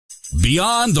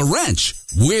Beyond the Wrench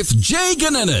with Jay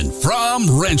Goninen from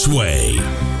WrenchWay.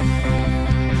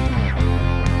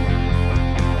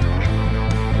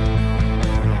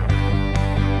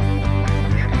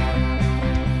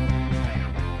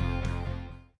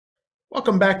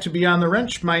 Welcome back to Beyond the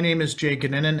Wrench. My name is Jay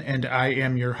Goninen, and I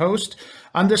am your host.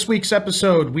 On this week's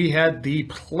episode, we had the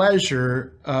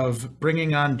pleasure of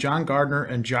bringing on John Gardner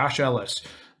and Josh Ellis.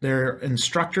 They're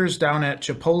instructors down at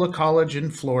Chipola College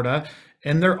in Florida,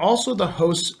 and they're also the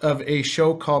hosts of a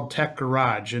show called Tech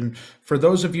Garage. And for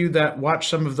those of you that watch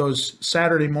some of those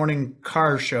Saturday morning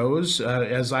car shows,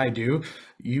 as I do,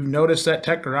 you notice that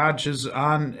Tech Garage is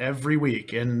on every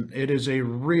week, and it is a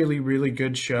really, really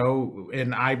good show,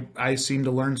 and I seem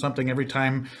to learn something every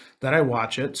time that I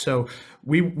watch it. So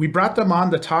we brought them on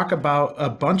to talk about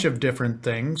a bunch of different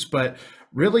things, but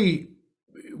really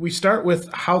we start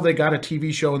with how they got a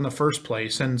TV show in the first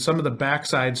place and some of the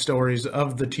backside stories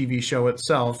of the TV show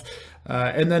itself,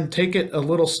 and then take it a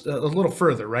little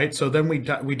further, right? So then we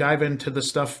dive into the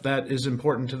stuff that is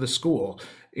important to the school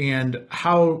and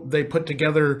how they put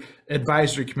together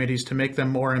advisory committees to make them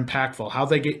more impactful, how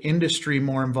they get industry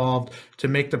more involved to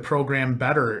make the program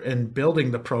better and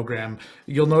building the program.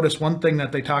 You'll notice one thing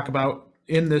that they talk about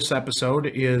in this episode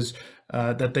is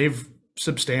that they've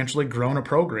substantially grown a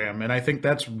program. And I think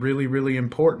that's really, really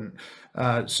important.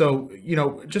 So,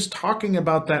 just talking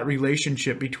about that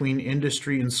relationship between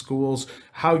industry and schools,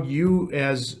 how you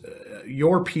as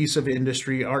your piece of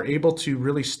industry are able to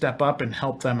really step up and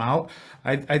help them out.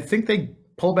 I think they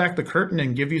pull back the curtain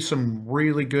and give you some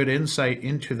really good insight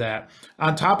into that,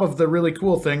 on top of the really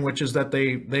cool thing, which is that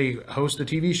they host a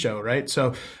TV show, right?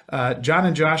 So John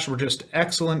and Josh were just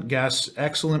excellent guests,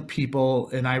 excellent people,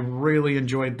 and I really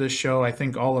enjoyed this show. I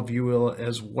think all of you will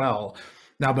as well.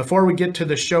 Now, before we get to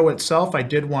the show itself, I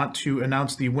did want to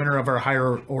announce the winner of our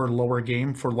higher or lower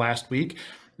game for last week,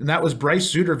 and that was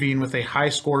Bryce Zuderveen with a high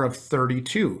score of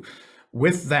 32.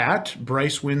 With that,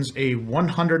 Bryce wins a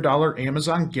 $100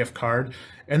 Amazon gift card,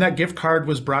 and that gift card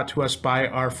was brought to us by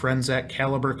our friends at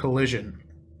Caliber Collision.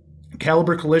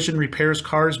 Caliber Collision repairs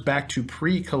cars back to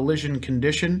pre-collision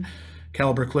condition.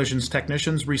 Caliber Collision's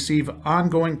technicians receive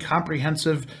ongoing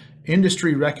comprehensive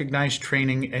industry-recognized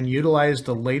training and utilize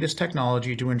the latest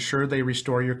technology to ensure they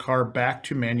restore your car back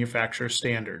to manufacturer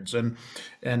standards. And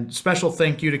special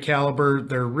thank you to Caliber.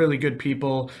 They're really good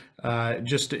people,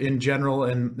 just in general,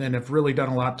 and have really done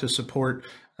a lot to support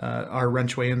our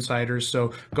WrenchWay insiders.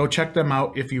 So go check them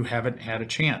out if you haven't had a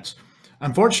chance.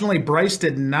 Unfortunately, Bryce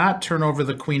did not turn over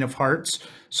the Queen of Hearts,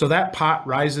 so that pot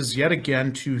rises yet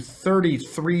again to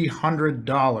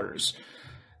 $3,300.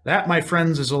 That, my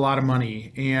friends, is a lot of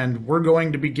money, and we're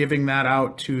going to be giving that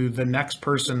out to the next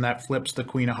person that flips the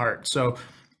Queen of Hearts. So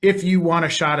if you want a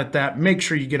shot at that, make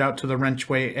sure you get out to the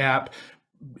WrenchWay app,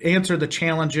 answer the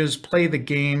challenges, play the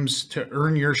games to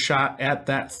earn your shot at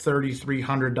that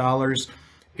 $3,300.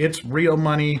 It's real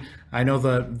money. I know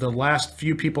the last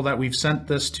few people that we've sent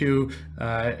this to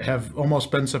have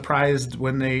almost been surprised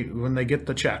when they get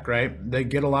the check, right? They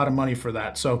get a lot of money for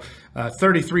that. So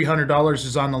 $3,300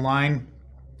 is on the line.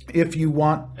 If you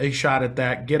want a shot at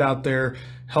that, get out there,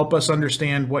 help us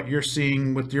understand what you're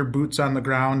seeing with your boots on the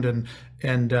ground,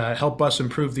 and help us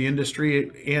improve the industry,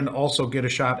 and also get a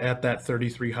shot at that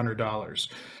 $3,300.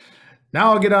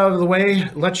 Now I'll get out of the way,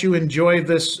 let you enjoy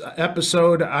this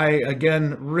episode. I,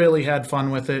 again, really had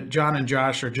fun with it. John and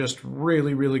Josh are just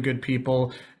really, really good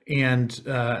people, and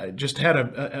just had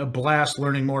a blast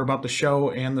learning more about the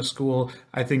show and the school.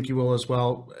 I think you will as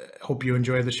well. Hope you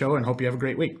enjoy the show, and hope you have a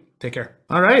great week. Take care.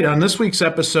 All right, on this week's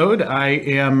episode, I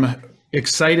am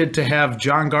excited to have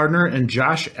John Gardner and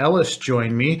Josh Ellis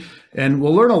join me, and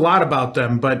we'll learn a lot about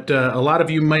them, but a lot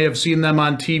of you may have seen them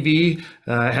on TV,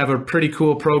 have a pretty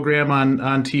cool program on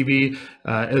TV,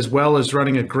 as well as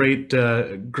running a great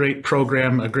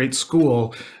program, a great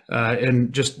school,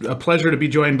 and just a pleasure to be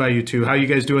joined by you two. How are you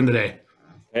guys doing today?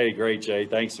 Hey, great, Jay.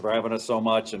 Thanks for having us so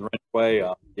much. And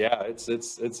WrenchWay, yeah, it's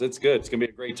good. It's gonna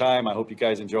be a great time. I hope you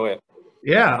guys enjoy it.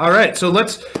 Yeah. All right. So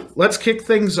let's kick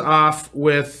things off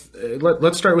with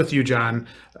let's start with you, John.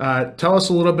 Tell us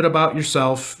a little bit about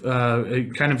yourself,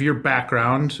 kind of your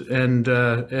background, and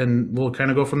we'll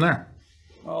kind of go from there.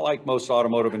 Well, like most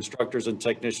automotive instructors and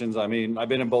technicians, I mean, I've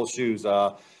been in both shoes.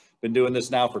 Been doing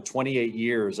this now for 28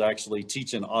 years, actually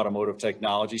teaching automotive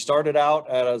technology. Started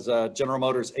out as a General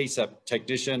Motors ASEP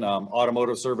technician,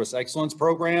 Automotive Service Excellence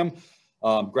Program.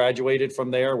 Graduated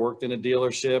from there, worked in a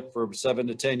dealership for 7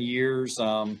 to 10 years,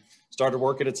 started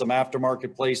working at some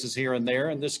aftermarket places here and there,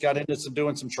 and just got into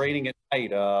doing some training at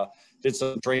night. Did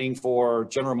some training for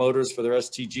General Motors for their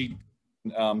STG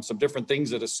some different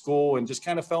things at a school and just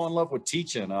kind of fell in love with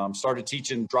teaching. Started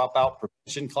teaching dropout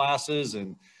prevention classes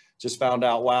and just found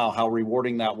out, wow, how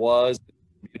rewarding that was.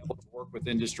 Being able to work with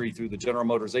industry through the General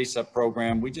Motors ASEP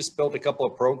program. We just built a couple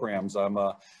of programs.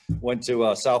 Went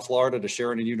to South Florida to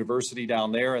Sheridan University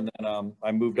down there, and then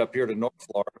I moved up here to North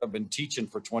Florida. I've been teaching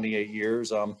for 28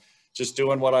 years, just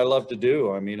doing what I love to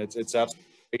do. I mean, it's absolutely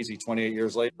crazy 28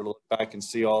 years later to look back and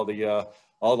see all the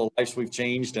lives we've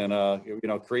changed and,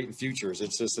 creating futures.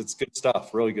 It's good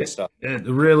stuff, really good stuff.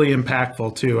 Really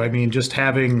impactful too. I mean, just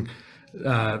having,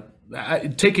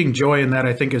 taking joy in that,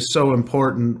 I think, is so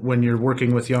important when you're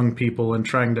working with young people and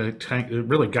trying to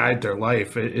really guide their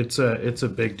life. It's a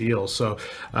big deal. So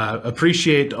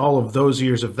appreciate all of those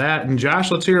years of that. And Josh,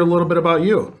 let's hear a little bit about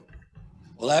you.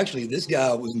 Well, actually, this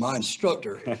guy was my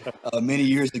instructor many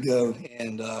years ago,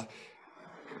 and I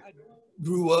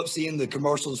grew up seeing the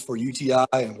commercials for UTI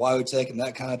and Wyotech and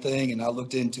that kind of thing, and I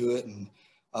looked into it, and it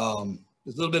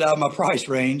was a little bit out of my price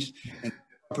range. And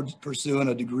pursuing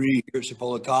a degree here at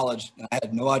Chipola College, and I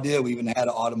had no idea we even had an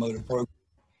automotive program.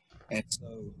 And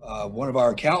so one of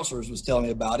our counselors was telling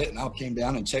me about it, and I came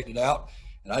down and checked it out,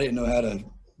 and I didn't know how to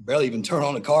barely even turn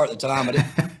on a car at the time.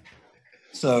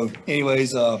 So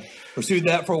anyways, pursued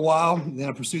that for a while, and then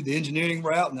I pursued the engineering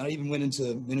route, and I even went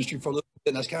into ministry for a little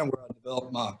bit, and that's kind of where I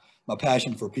developed my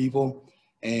passion for people.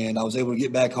 And I was able to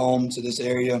get back home to this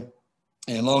area,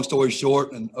 and long story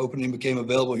short, an opening became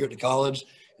available here at the college.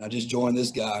 I just joined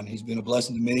this guy, and he's been a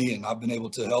blessing to me, and I've been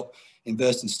able to help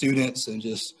invest in students, and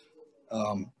just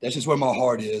that's just where my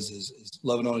heart is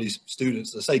loving on these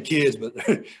students. I say kids, but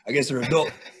I guess they're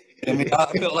adults. I mean, I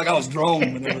felt like I was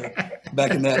grown whenever back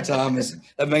in that time.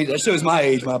 That shows my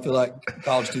age when I feel like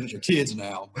college students are kids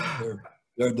now, but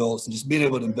they're adults, and just being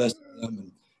able to invest in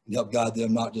them and help guide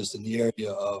them, not just in the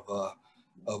area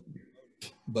of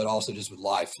but also just with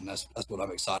life, and that's what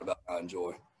I'm excited about. I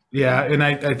enjoy. Yeah, and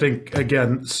I think,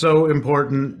 again, so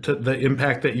important to the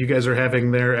impact that you guys are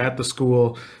having there at the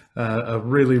school, a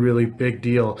really, really big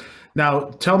deal.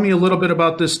 Now, tell me a little bit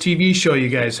about this TV show you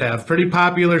guys have. Pretty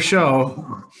popular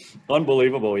show.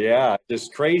 Unbelievable, yeah,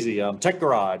 just crazy. Tech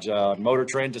Garage, Motor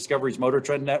Trend, Discovery's Motor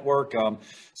Trend Network,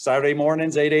 Saturday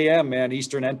mornings, 8 a.m., man,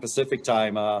 Eastern and Pacific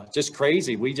time. Just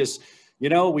crazy. We just,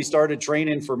 we started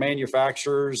training for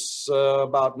manufacturers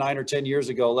about 9 or 10 years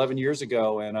ago, 11 years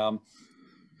ago, and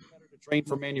train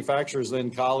for manufacturers than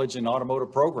college and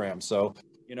automotive programs. So,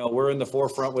 we're in the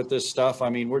forefront with this stuff. I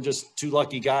mean, we're just two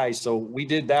lucky guys. So we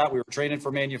did that. We were training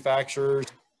for manufacturers,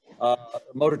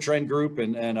 Motor Trend Group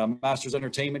and a Masters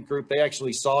Entertainment Group. They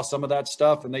actually saw some of that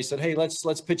stuff, and they said, hey,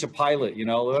 let's pitch a pilot. Why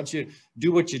don't you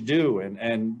do what you do?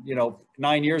 And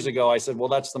 9 years ago, I said, well,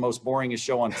 that's the most boringest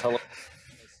show on television.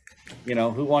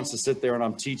 Who wants to sit there and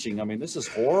I'm teaching? I mean, this is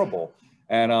horrible.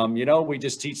 And, we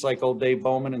just teach like old Dave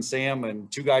Bowman and Sam and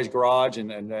Two Guys Garage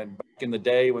and back in the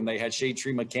day when they had Shade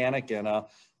Tree Mechanic. And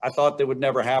I thought that would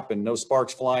never happen. No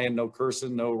sparks flying, no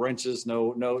cursing, no wrenches,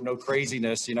 no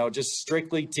craziness, just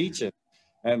strictly teaching.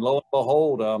 And lo and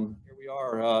behold, here we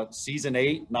are, season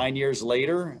 8, 9 years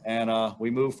later. And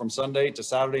we moved from Sunday to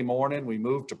Saturday morning. We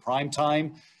moved to prime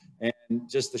time. And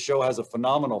just the show has a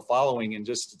phenomenal following. And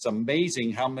just it's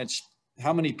amazing how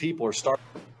many people are starting.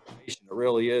 It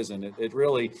really is, and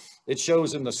it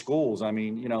shows in the schools. I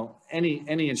mean,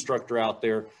 any instructor out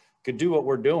there could do what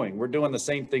we're doing. We're doing the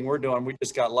same thing we're doing. We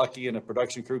just got lucky, and a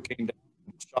production crew came down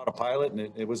and shot a pilot, and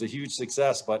it was a huge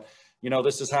success. But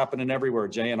this is happening everywhere,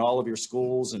 Jay, in all of your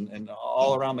schools and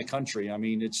all around the country. I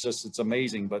mean, it's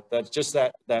amazing. But that's just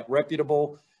that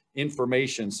reputable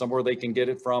information, somewhere they can get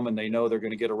it from, and they know they're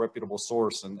going to get a reputable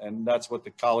source, and that's what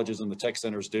the colleges and the tech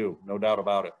centers do, no doubt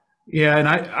about it. Yeah, and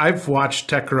I've watched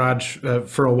Tech Garage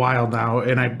for a while now,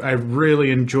 and I really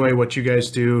enjoy what you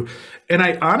guys do. And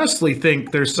I honestly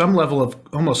think there's some level of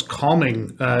almost calming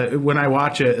when I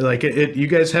watch it. Like you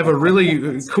guys have a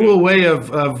really cool way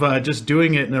of just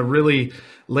doing it in a really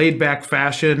laid back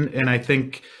fashion, and I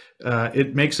think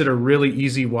it makes it a really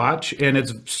easy watch, and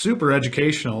it's super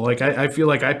educational. Like I feel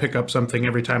like I pick up something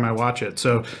every time I watch it.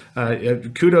 So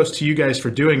kudos to you guys for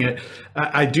doing it.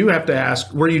 I do have to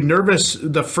ask, were you nervous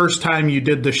the first time you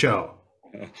did the show?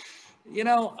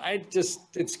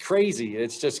 It's crazy.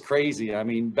 It's just crazy. I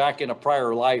mean, back in a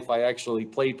prior life, I actually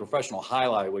played professional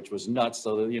highlight, which was nuts.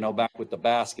 So, back with the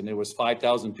Basque, and there was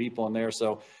 5,000 people in there.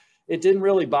 So it didn't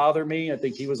really bother me. I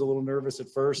think he was a little nervous at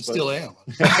first. Still am.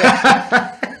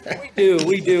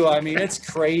 We do. I mean, it's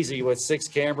crazy with 6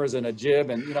 cameras and a jib,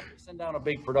 and send down a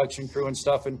big production crew and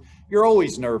stuff, and you're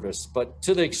always nervous, but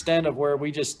to the extent of where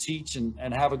we just teach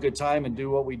and have a good time and do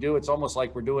what we do, it's almost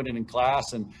like we're doing it in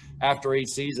class. And after 8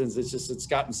 seasons, it's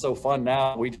gotten so fun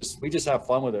now. We just have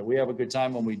fun with it. We have a good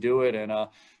time when we do it. And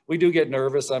we do get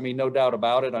nervous. I mean, no doubt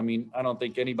about it. I mean, I don't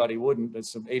think anybody wouldn't.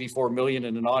 It's 84 million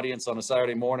in an audience on a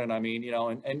Saturday morning. I mean, you know,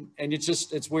 and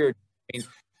it's weird. I mean,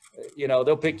 you know,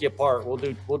 they'll pick you apart. We'll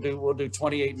do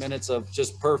 28 minutes of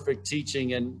just perfect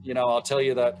teaching. And, you know, I'll tell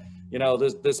you that, you know,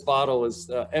 this bottle is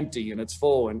empty and it's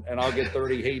full, and I'll get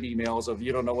 30 hate emails of,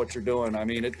 you don't know what you're doing. I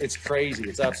mean, it's crazy.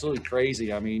 It's absolutely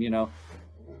crazy. I mean, you know,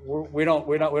 we don't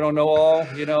know all,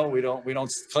 you know, we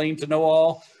don't claim to know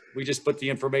all. We just put the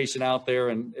information out there,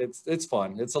 and it's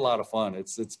fun. It's a lot of fun.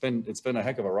 It's been a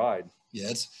heck of a ride.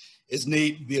 Yeah, it's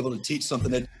neat to be able to teach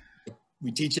something that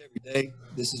we teach every day.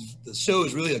 The show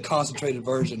is really a concentrated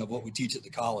version of what we teach at the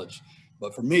college.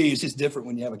 But for me, it's just different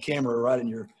when you have a camera right in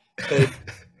your face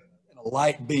and a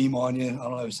light beam on you. I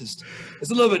don't know. It's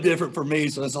a little bit different for me.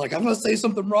 So it's like, I'm going to say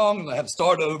something wrong and I have to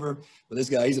start over. But this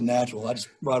guy, he's a natural. I just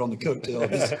ride on the coattail of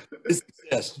his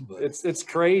success. But it's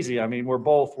crazy. I mean, we're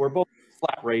both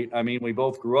flat rate. I mean, we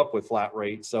both grew up with flat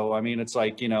rate. So, I mean, it's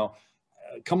like, you know,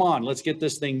 come on, let's get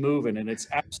this thing moving. And it's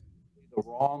absolutely the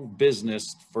wrong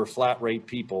business for flat rate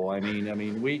people. I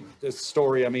mean, this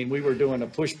story, I mean, we were doing a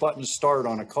push button start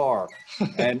on a car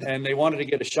and they wanted to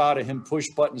get a shot of him push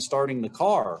button starting the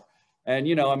car. And,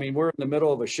 you know, I mean, we're in the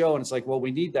middle of a show and it's like, well,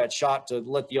 we need that shot to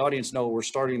let the audience know we're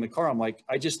starting the car. I'm like,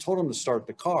 I just told him to start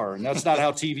the car. And that's not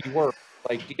how TV works.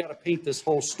 Like, you got to paint this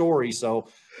whole story. So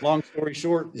long story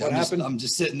short, yeah, what happened? I'm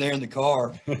just sitting there in the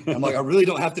car. I'm like, I really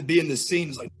don't have to be in this scene.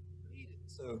 It's like,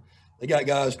 so they got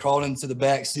guys crawling into the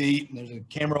back seat, and there's a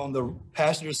camera on the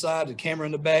passenger side, a camera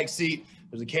in the back seat.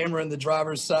 There's a camera in the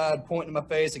driver's side pointing in my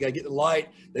face. I got to get the light.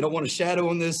 They don't want a shadow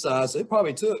on this side. So it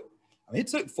probably took, I mean, it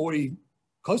took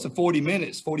close to 40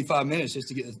 minutes, 45 minutes just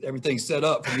to get everything set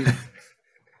up for me to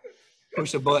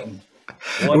push a button.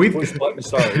 Push button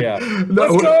start, yeah.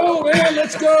 Let's go, man,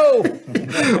 let's go.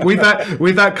 we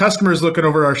thought customers looking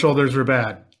over our shoulders were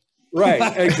bad. Right,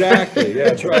 exactly. Yeah,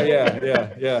 that's right.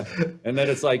 Yeah. And then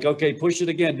it's like, okay, push it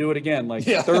again, do it again, like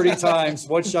 30 times.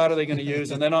 What shot are they going to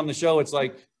use? And then on the show, it's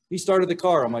like, he started the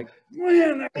car. I'm like,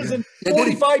 man, that was in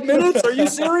 45 minutes. Are you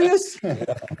serious?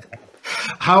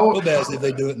 How bad if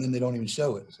they do it and then they don't even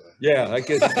show it. So. Yeah, like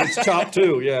it's chopped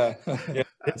too. Yeah,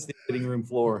 it's the fitting room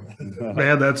floor.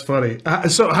 Man, that's funny.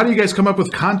 So how do you guys come up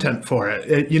with content for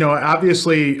it? You know,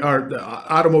 obviously our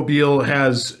Automobile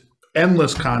has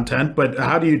endless content, but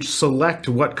how do you select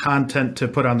what content to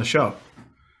put on the show?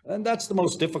 And that's the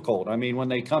most difficult. I mean, when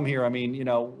they come here, I mean, you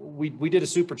know, we did a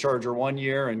supercharger one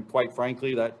year, and quite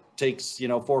frankly, that takes, you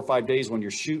know, 4 or 5 days when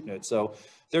you're shooting it. So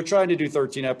they're trying to do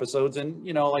 13 episodes, and,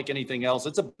 you know, like anything else,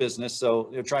 it's a business. So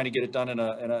they're trying to get it done in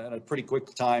a pretty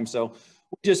quick time. So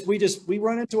we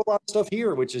run into a lot of stuff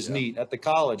here, which is neat at the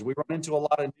college. We run into a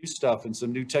lot of new stuff and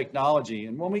some new technology.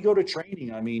 And when we go to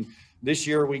training, I mean, this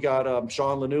year we got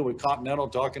Sean Lanou with Continental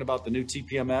talking about the new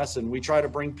TPMS, and we try to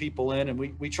bring people in, and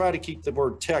we try to keep the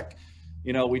word tech.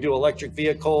 You know, we do electric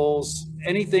vehicles,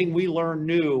 anything we learn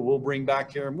new, we'll bring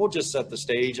back here and we'll just set the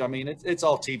stage. I mean, it's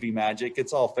all TV magic.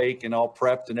 It's all fake and all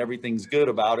prepped and everything's good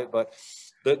about it, but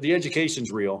the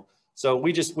education's real. So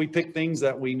we pick things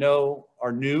that we know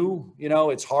are new. You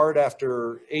know, it's hard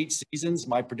after 8 seasons.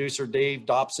 My producer, Dave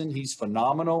Dobson, he's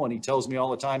phenomenal. And he tells me all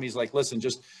the time, he's like, listen,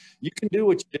 you can do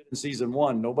what you did in season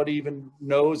 1. Nobody even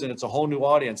knows. And it's a whole new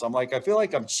audience. I'm like, I feel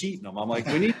like I'm cheating them. I'm like,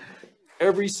 we need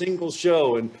every single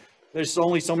show. And there's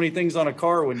only so many things on a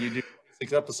car when you do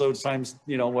 6 episodes times,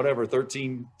 you know, whatever,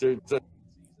 13.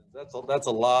 That's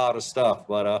a lot of stuff.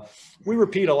 But we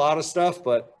repeat a lot of stuff,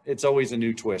 but it's always a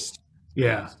new twist.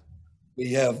 Yeah.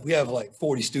 We have like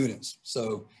 40 students.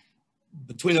 So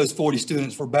between those 40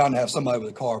 students, we're bound to have somebody with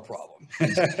a car problem.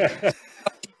 Keep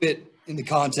it in the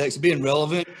context of being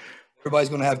relevant. Everybody's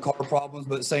going to have car problems,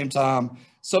 but at the same time,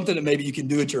 something that maybe you can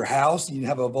do at your house. You can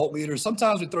have a voltmeter.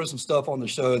 Sometimes we throw some stuff on the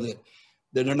show that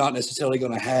they're not necessarily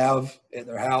going to have at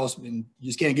their house, and you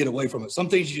just can't get away from it. Some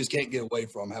things you just can't get away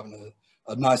from, having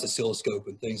a nice oscilloscope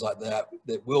and things like that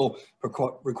will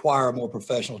require a more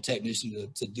professional technician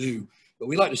to do. But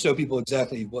we like to show people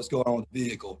exactly what's going on with the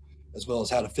vehicle as well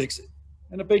as how to fix it.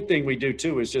 And a big thing we do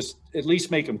too is just at least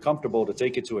make them comfortable to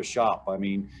take it to a shop. I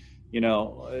mean, you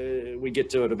know, we get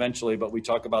to it eventually, but we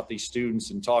talk about these students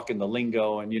and talking the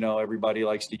lingo, and, you know, everybody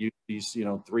likes to use these, you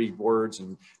know, 3 words,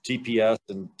 and TPS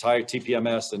and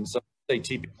TPMS, and some say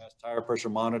TPMS, tire pressure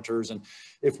monitors. And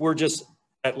if we're just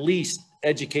at least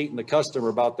educating the customer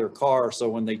about their car, so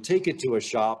when they take it to a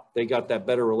shop, they got that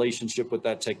better relationship with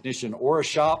that technician or a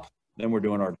shop, then we're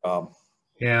doing our job.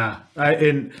 Yeah.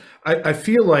 I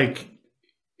feel like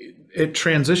it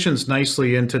transitions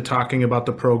nicely into talking about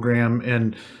the program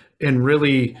and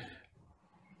really,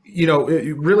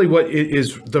 really what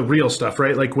is the real stuff,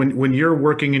 right? Like when you're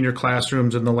working in your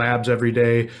classrooms and the labs every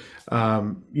day,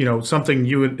 something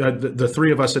the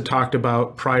three of us had talked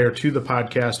about prior to the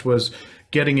podcast was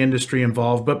getting industry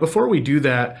involved. But before we do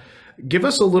that, give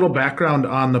us a little background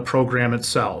on the program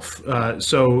itself.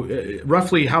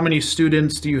 Roughly how many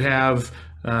students do you have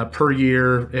per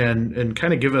year, and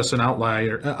kind of give us an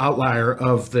outlier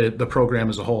of the program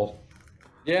as a whole?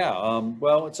 Yeah,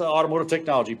 well, it's an automotive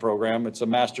technology program. It's a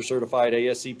master certified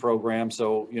ASE program.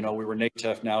 So, we were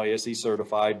NATEF, now ASE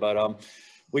certified, but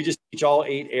we just teach all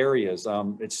 8 areas.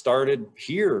 It started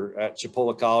here at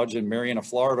Chipola College in Marietta,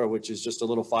 Florida, which is just a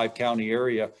little 5-county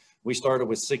area. We started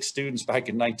with 6 students back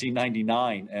in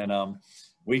 1999, and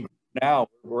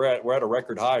we're at a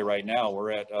record high right now.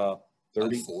 We're at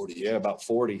 30, 40. Yeah, about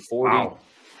 40. Wow.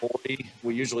 40.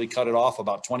 We usually cut it off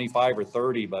about 25 or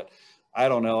 30, but I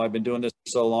don't know. I've been doing this for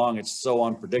so long. It's so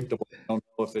unpredictable. I don't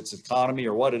know if it's economy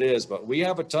or what it is, but we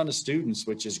have a ton of students,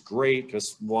 which is great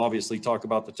because we'll obviously talk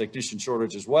about the technician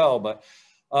shortage as well. But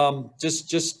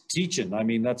just teaching. I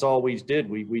mean, that's all we did.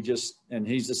 We just, and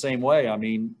he's the same way. I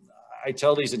mean, I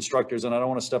tell these instructors, and I don't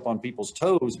want to step on people's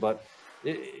toes, but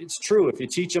it's true. If you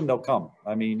teach them, they'll come.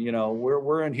 I mean,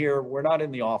 we're in here. We're not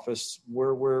in the office.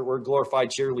 We're glorified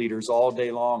cheerleaders all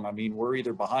day long. I mean, we're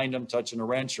either behind them, touching a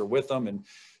wrench, or with them, and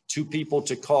 2 people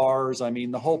to cars. I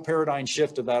mean, the whole paradigm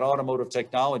shift of that automotive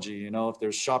technology. If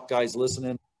there's shop guys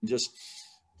listening, we're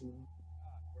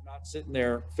not sitting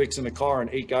there fixing a car and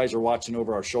 8 guys are watching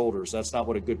over our shoulders. That's not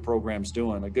what a good program's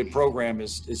doing. A good program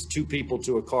is 2 people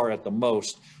to a car at the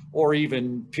most, or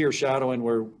even peer shadowing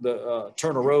where the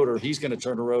turn a rotor, he's going to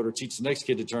turn a rotor, teach the next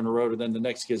kid to turn a rotor, then the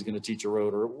next kid's going to teach a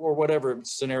rotor, or whatever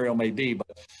scenario may be. But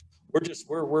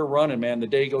we're running, man. The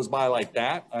day goes by like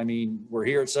that. I mean, we're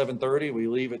here at 7:30, we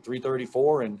leave at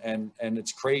 3:34, and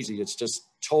it's crazy. It's just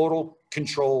total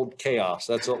controlled chaos.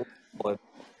 That's what,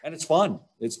 and it's fun.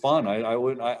 It's fun. I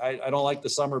don't like the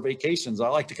summer vacations. I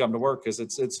like to come to work because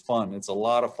it's fun. It's a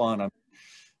lot of fun.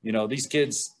 These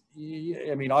kids,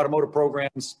 I mean, automotive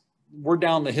programs, we're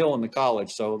down the hill in the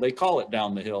college, so they call it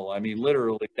down the hill. I mean,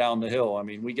 literally down the hill. I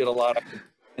mean, we get a lot of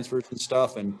transfers and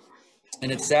stuff, and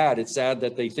it's sad. It's sad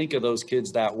that they think of those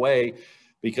kids that way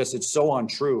because it's so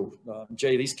untrue.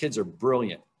 Jay, these kids are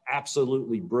brilliant,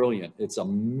 absolutely brilliant. It's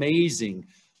amazing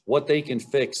what they can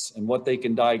fix and what they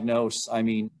can diagnose. I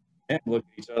mean, look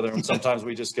at each other, and sometimes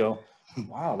we just go,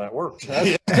 wow, that worked.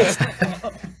 That's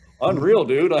unreal,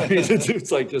 dude. I mean,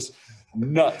 it's like just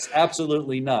nuts,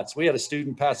 absolutely nuts. We had a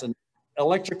student pass an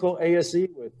electrical ASE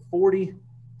with 48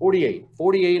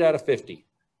 out of 50.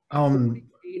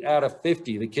 48 out of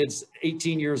 50. The kid's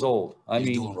 18 years old.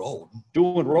 He's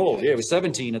doing roll. Yeah, he was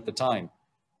 17 at the time.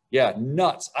 Yeah,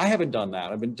 nuts. I haven't done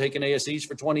that. I've been taking ASEs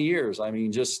for 20 years. I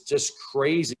mean, just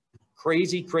crazy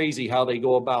how they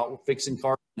go about fixing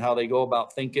cars and how they go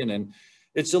about thinking. And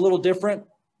it's a little different,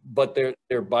 but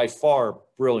they're by far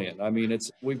brilliant. I mean,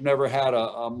 we've never had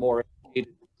a more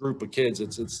educated group of kids.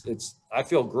 I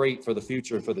feel great for the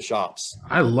future and for the shops.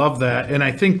 I love that. And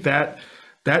I think that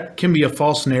can be a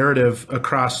false narrative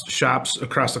across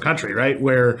the country, right?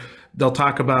 Where they'll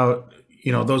talk about,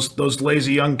 those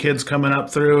lazy young kids coming up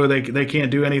through, they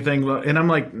can't do anything. And I'm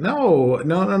like, no.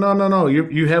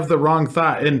 You have the wrong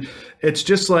thought. And it's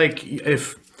just like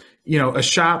if, a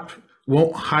shop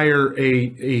won't hire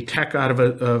a tech out of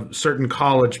a certain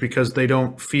college because they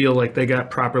don't feel like they got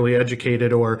properly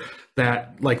educated, or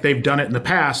that like they've done it in the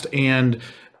past and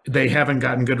they haven't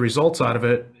gotten good results out of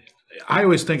it. I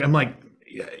always think, I'm like,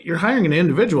 you're hiring an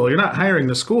individual. You're not hiring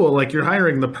the school. Like, you're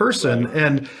hiring the person. Right.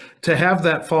 And to have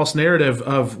that false narrative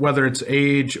of whether it's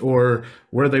age or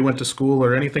where they went to school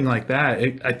or anything like that,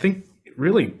 I think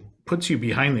really puts you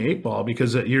behind the 8 ball,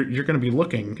 because you're going to be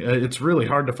looking. It's really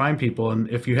hard to find people. And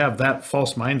if you have that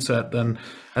false mindset, then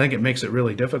I think it makes it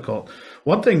really difficult.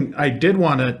 One thing I did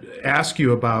want to ask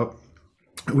you about,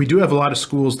 we do have a lot of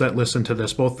schools that listen to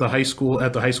this, both at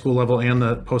the high school level and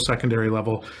the post-secondary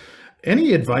level.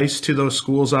 Any advice to those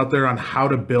schools out there on how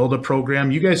to build a program?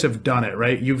 You guys have done it,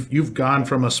 right? You've gone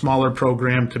from a smaller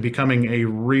program to becoming a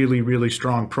really, really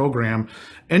strong program.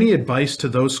 Any advice to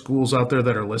those schools out there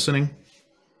that are listening?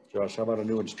 Josh, how about a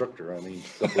new instructor? I mean,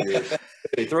 a couple of years.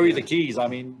 They throw you the keys. I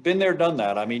mean, been there, done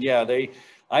that. I mean, yeah,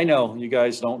 I know you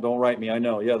guys don't write me. I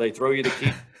know. Yeah, they throw you the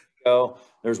keys.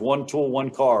 There's one tool, one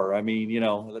car. I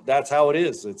mean, that's how it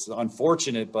is. It's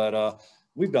unfortunate, but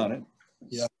we've done it.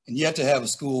 Yeah, and you have to have a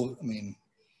school. I mean,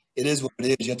 it is what it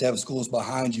is. You have to have schools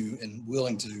behind you and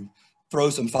willing to throw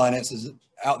some finances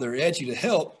out there at you to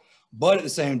help But at the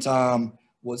same time,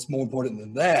 what's more important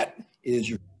than that is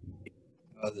your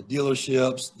the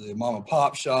dealerships, the mom and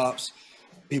pop shops,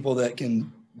 people that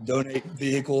can donate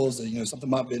vehicles. You know, something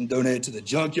might have been donated to the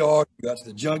junkyard. You go out to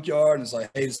the junkyard and it's like,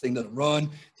 hey, this thing doesn't run.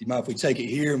 Do you mind if we take it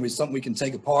here and something we can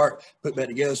take apart, put back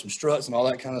together, some struts and all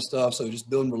that kind of stuff. So just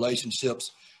building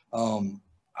relationships.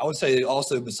 I would say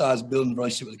also, besides building a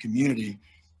relationship with the community,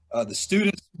 the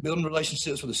students, building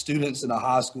relationships with the students in the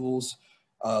high schools,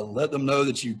 let them know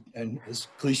that you, and it's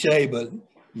cliche, but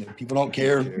you know, people don't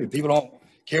care. People don't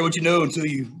care what you know until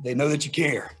they know that you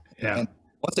care. Yeah. And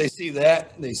once they see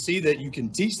that, they see that you can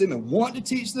teach them and want to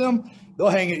teach them, they'll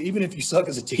hang in. Even if you suck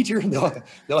as a teacher,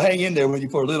 they'll hang in there with you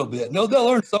for a little bit. No, they'll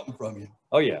learn something from you.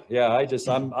 Oh yeah. Yeah.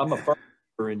 I'm a firm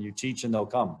believer, and you teach and they'll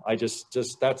come.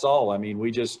 That's all. I mean,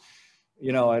 we just,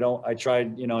 you know, I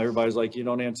tried, you know, everybody's like, you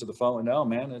don't answer the phone. No,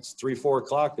 man, it's 3-4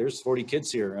 o'clock. There's 40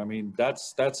 kids here. I mean,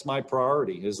 that's my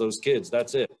priority is those kids.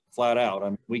 That's it, flat out. I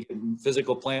mean, we get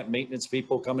physical plant maintenance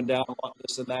people coming down, want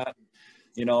this and that.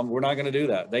 You know, we're not going to do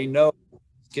that. They know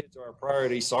kids are our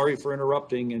priority. Sorry for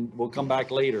interrupting, and we'll come back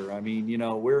later. I mean, you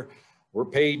know, we're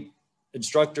paid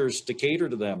instructors to cater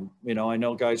to them. You know, I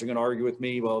know guys are going to argue with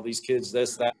me. Well, these kids,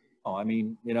 this, that. No, I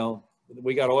mean, you know,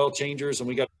 we got oil changers and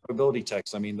we got ability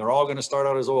techs. I mean, they're all going to start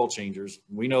out as oil changers.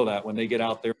 We know that when they get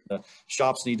out there. The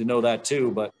shops need to know that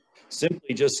too. But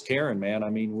simply just caring, man. I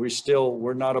mean,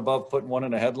 we're not above putting one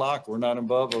in a headlock. We're not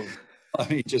above of. I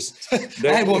mean, just I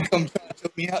had one come try to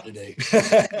choke me out today.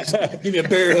 Give me a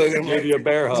bear hug. Give you a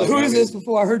bear hug. So who is this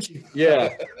before I hurt you? Yeah.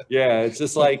 It's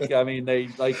just like, I mean,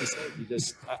 like you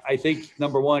said, I think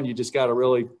number one, you just got to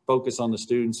really focus on the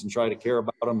students and try to care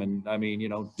about them. And I mean, you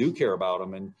know, do care about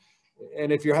them.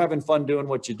 And if you're having fun doing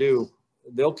what you do,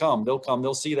 they'll come,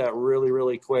 they'll see that really,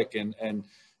 really quick. And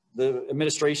the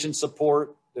administration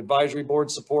support, advisory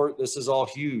board support, this is all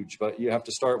huge, but you have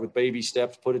to start with baby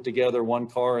steps, put it together, one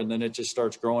car, and then it just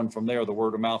starts growing from there. The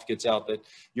word of mouth gets out that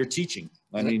you're teaching.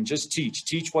 I mean, just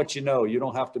teach what you know. You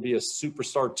don't have to be a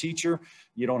superstar teacher.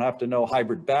 You don't have to know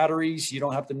hybrid batteries. You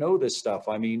don't have to know this stuff.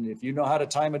 I mean, if you know how to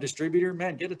time a distributor,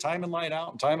 man, get a timing line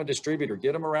out and time a distributor,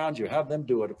 get them around you, have them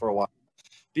do it for a while.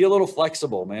 Be a little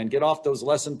flexible, man. Get off those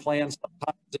lesson plans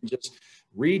sometimes and just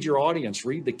read your audience,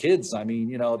 read the kids. I mean,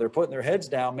 you know, they're putting their heads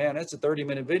down, man. It's a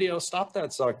 30-minute video. Stop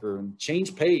that sucker and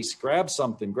change pace. Grab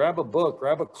something, grab a book,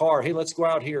 grab a car. Hey, let's go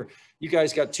out here. You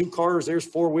guys got 2 cars. There's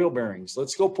 4 wheel bearings.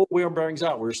 Let's go pull wheel bearings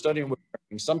out. We're studying wheel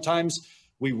bearings. Sometimes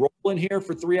we roll in here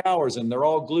for 3 hours and they're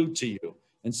all glued to you.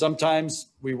 And sometimes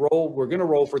we're going to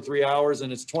roll for 3 hours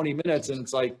and it's 20 minutes and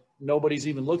it's like nobody's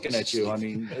even looking at you. I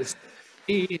mean,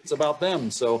 it's about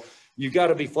them. So you got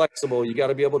to be flexible. You got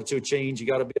to be able to change. You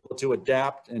got to be able to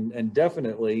adapt and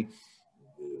definitely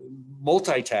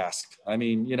multitask. I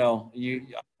mean, you know, I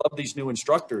love these new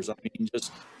instructors. I mean,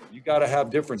 just, you got to have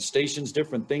different stations,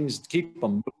 different things to keep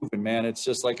them moving, man. It's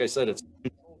just, like I said, it's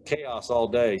chaos all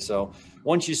day. So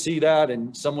once you see that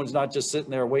and someone's not just sitting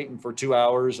there waiting for 2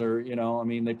 hours or, you know, I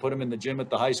mean, they put them in the gym at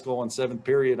the high school in 7th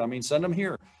period. I mean, send them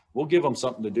here. We'll give them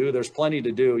something to do. There's plenty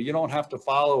to do. You don't have to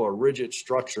follow a rigid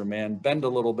structure, man. Bend a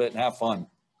little bit and have fun.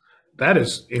 That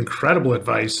is incredible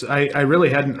advice. I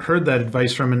really hadn't heard that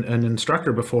advice from an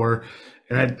instructor before.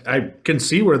 And I can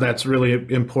see where that's really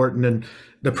important. And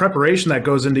the preparation that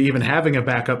goes into even having a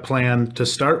backup plan to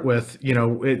start with, you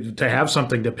know, to have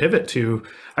something to pivot to.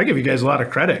 I give you guys a lot of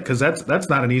credit because that's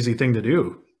not an easy thing to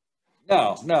do.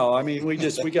 No. I mean, we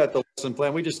got the lesson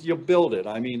plan. You'll build it.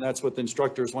 I mean, that's what the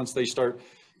instructors, once they start,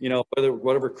 you know,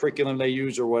 whatever curriculum they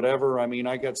use or whatever. I mean,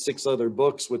 I got 6 other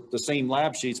books with the same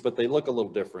lab sheets, but they look a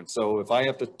little different. So if I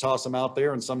have to toss them out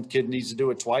there and some kid needs to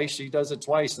do it twice, he does it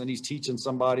twice. And then he's teaching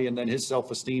somebody and then his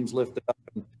self-esteem's lifted up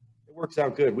and it works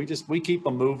out good. We keep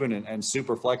them moving and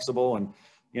super flexible. And,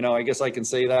 you know, I guess I can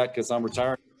say that because I'm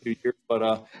retiring in 2 years,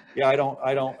 but yeah,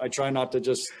 I try not to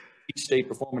just teach state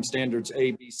performance standards A,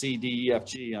 B, C, D, E, F,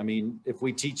 G. I mean, if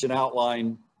we teach an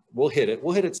outline, we'll hit it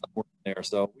somewhere in there.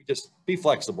 So we just be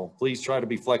flexible. Please try to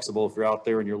be flexible if you're out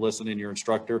there and you're listening, your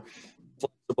instructor,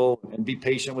 flexible and be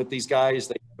patient with these guys.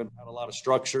 They haven't had a lot of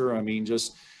structure. I mean,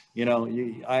 just, you know,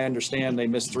 I understand they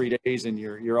missed 3 days and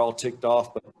you're all ticked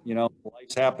off, but you know,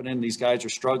 life's happening. These guys are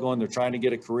struggling. They're trying to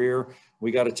get a career.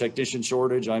 We got a technician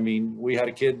shortage. I mean, we had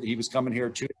a kid, he was coming here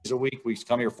 2 days a week. We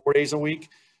come here 4 days a week.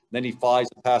 Then he flies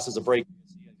and passes a break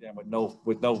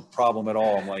with no problem at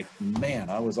all. I'm like, man,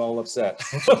 I was all upset,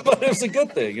 but it was a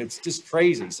good thing. It's just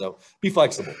crazy. So be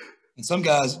flexible. And some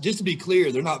guys, just to be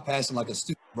clear, they're not passing like a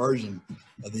student version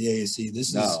of the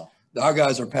AAC. Our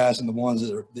guys are passing the ones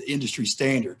that are the industry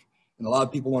standard. And a lot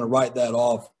of people want to write that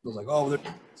off. They're like, oh, they're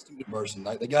student version.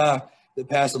 Like the guy that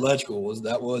passed electrical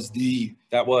that was the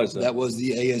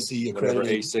ASE accredited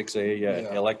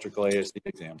A6 electrical ASE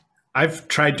exam. I've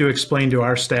tried to explain to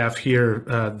our staff here,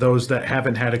 those that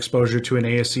haven't had exposure to an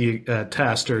ASE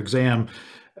test or exam,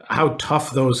 how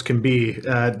tough those can be,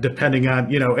 depending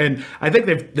on, and I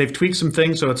think they've tweaked some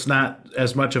things, so it's not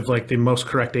as much of like the most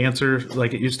correct answer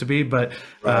like it used to be, but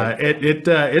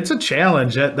it's a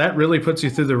challenge that really puts you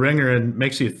through the ringer and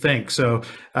makes you think. So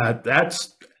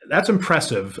that's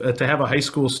impressive to have a high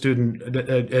school student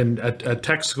and a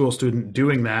tech school student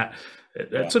doing that.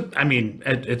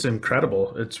 It's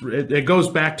incredible. It goes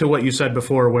back to what you said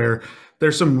before, where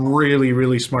there's some really,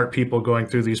 really smart people going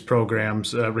through these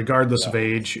programs, regardless of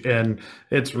age, and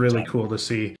it's really cool to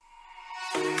see.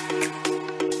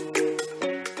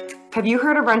 Have you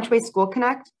heard of WrenchWay School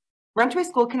Connect? WrenchWay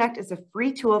School Connect is a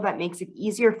free tool that makes it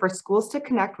easier for schools to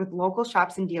connect with local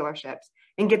shops and dealerships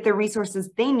and get the resources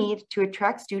they need to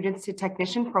attract students to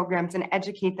technician programs and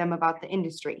educate them about the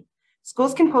industry.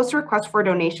 Schools can post requests for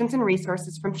donations and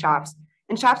resources from shops,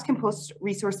 and shops can post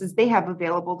resources they have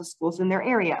available to schools in their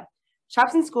area.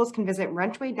 Shops and schools can visit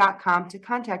wrenchway.com to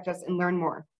contact us and learn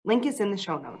more. Link is in the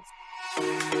show notes.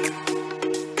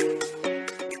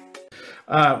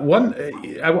 I want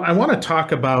to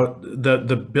talk about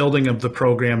the building of the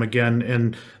program again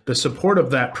and the support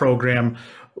of that program.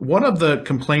 One of the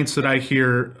complaints that I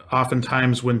hear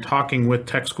oftentimes when talking with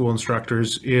tech school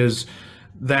instructors is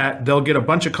that they'll get a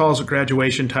bunch of calls at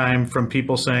graduation time from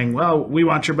people saying, well, we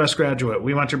want your best graduate.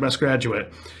 We want your best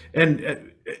graduate.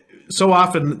 And so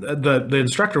often the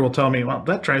instructor will tell me, well,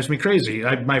 that drives me crazy.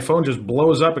 My phone just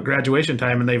blows up at graduation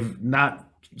time and they've not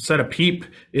said a peep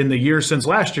in the year since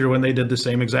last year when they did the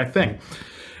same exact thing.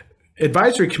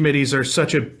 Advisory committees are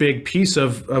such a big piece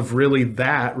of really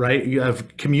that, right? You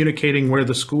have communicating where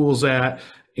the school's at,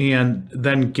 and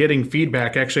then getting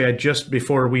feedback. Actually, I just,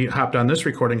 before we hopped on this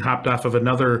recording, hopped off of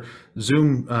another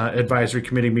Zoom advisory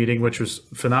committee meeting, which was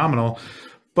phenomenal.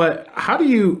 But how do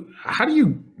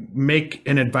you make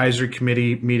an advisory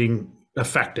committee meeting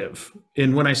effective?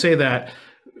 And when I say that,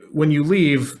 when you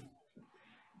leave,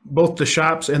 both the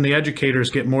shops and the educators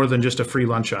get more than just a free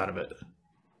lunch out of it.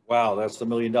 Wow, that's the $1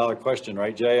 million question,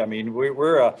 right, Jay? I mean,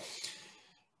 we're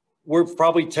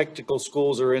probably technical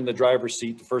schools are in the driver's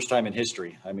seat the first time in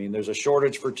history. I mean, there's a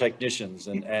shortage for technicians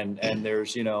and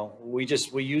there's,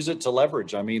 we use it to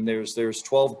leverage. I mean, there's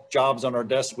 12 jobs on our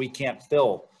desk we can't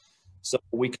fill. So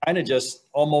we kind of just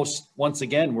almost, once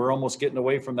again, we're almost getting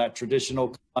away from that traditional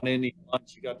come on in, eat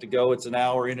lunch, you got to go, it's an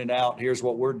hour in and out, here's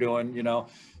what we're doing,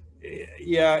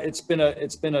 Yeah, it's been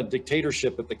a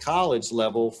dictatorship at the college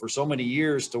level for so many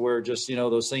years to where just,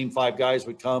 those same 5 guys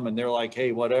would come and they're like,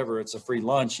 hey, whatever, it's a free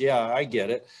lunch. Yeah, I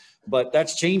get it. But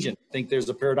that's changing. I think there's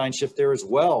a paradigm shift there as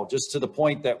well, just to the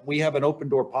point that we have an open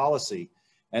door policy.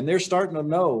 And they're starting to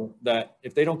know that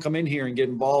if they don't come in here and get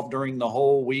involved during the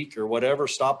whole week or whatever,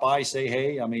 stop by, say,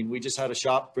 hey, I mean, we just had a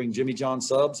shop bring Jimmy John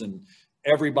subs and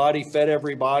everybody fed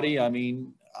everybody. I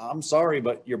mean, I'm sorry,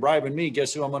 but you're bribing me.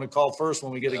 Guess who I'm going to call first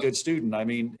when we get a good student? I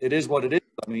mean, it is what it is.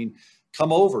 I mean,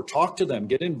 come over, talk to them,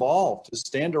 get involved, just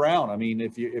stand around. I mean,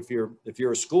 if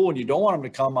you're a school and you don't want them to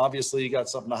come, obviously you got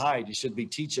something to hide. You should be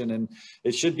teaching, and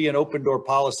it should be an open door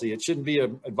policy. It shouldn't be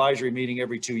an advisory meeting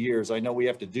every 2 years. I know we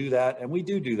have to do that, and we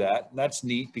do that. And that's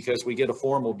neat because we get a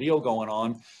formal deal going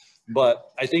on.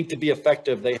 But I think to be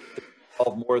effective, they have to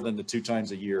involve more than the 2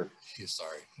 times a year.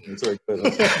 Sorry. That's very good.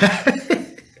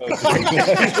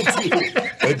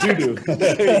 What'd you do?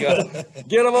 There you go.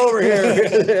 Get them over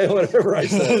here. Whatever I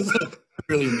said.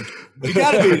 Really, you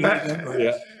gotta be.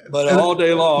 Yeah, but all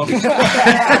day long.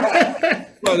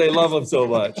 Why they love them so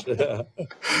much.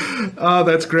 Oh,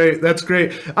 that's great. That's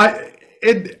great.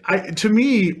 To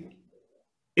me,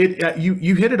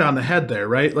 you hit it on the head there,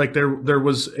 right? Like there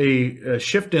was a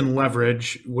shift in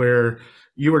leverage where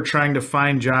you were trying to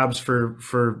find jobs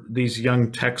for these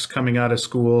young techs coming out of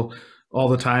school all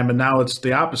the time. And now it's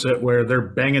the opposite, where they're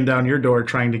banging down your door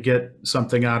trying to get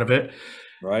something out of it.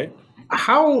 Right.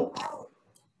 How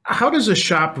does a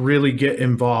shop really get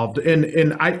involved?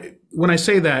 And when I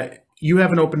say that, you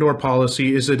have an open door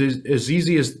policy, is it as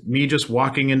easy as me just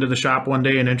walking into the shop one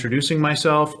day and introducing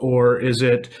myself? Or is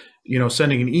it,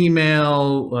 sending an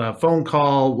email, phone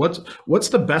call? What's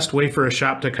the best way for a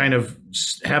shop to kind of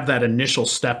have that initial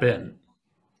step in?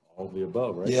 All the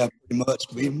above, right? Yeah, pretty much.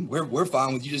 We're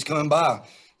fine with you just coming by.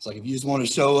 It's like if you just want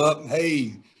to show up,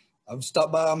 hey, I've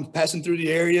stopped by, I'm passing through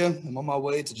the area, I'm on my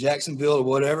way to Jacksonville or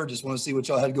whatever, just want to see what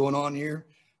y'all had going on here.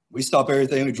 We stop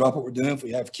everything, we drop what we're doing. If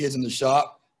we have kids in the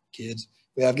shop, we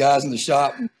have guys in the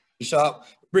shop,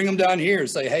 bring them down here and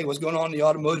say, hey, what's going on in the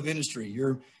automotive industry?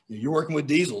 You're working with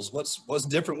diesels. What's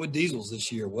different with diesels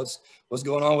this year? What's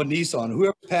going on with Nissan?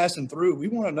 Whoever's passing through, we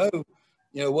want to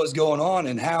know, what's going on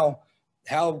and how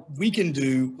we can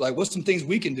do, like, what's some things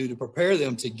we can do to prepare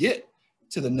them to get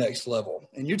to the next level.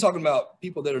 And you're talking about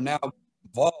people that are now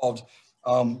involved.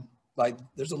 Like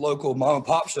there's a local mom and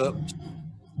pop shop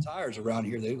tires around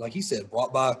here. They, like he said,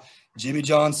 brought by Jimmy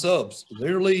John Subs.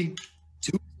 Literally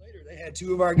 2 weeks later, they had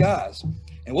 2 of our guys.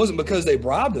 And it wasn't because they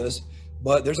bribed us,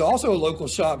 but there's also a local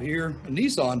shop here, a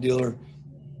Nissan dealer.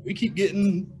 We keep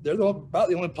getting, they're about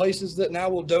the only places that now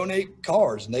will donate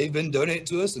cars, and they've been donating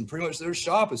to us, and pretty much their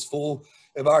shop is full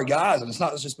of our guys. And it's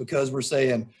not just because we're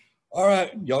saying, all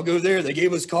right, y'all go there. They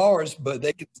gave us cars, but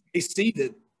they see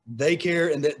that they care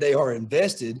and that they are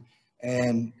invested.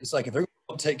 And it's like, if they're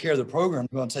going to take care of the program,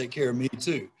 they're going to take care of me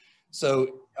too.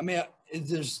 So, I mean,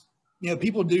 there's,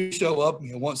 people do show up,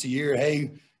 once a year.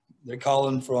 Hey, they're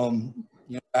calling from,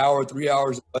 an hour, 3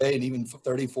 hours away, and even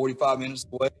 30, 45 minutes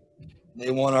away.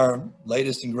 They want our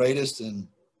latest and greatest. And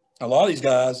a lot of these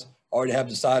guys already have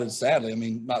decided, sadly, I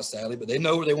mean, not sadly, but they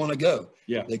know where they want to go.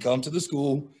 Yeah. They come to the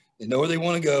school, they know where they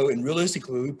want to go. And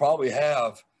realistically, we probably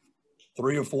have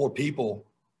 3 or 4 people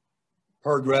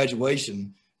per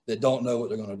graduation that don't know what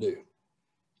they're going to do.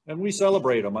 And we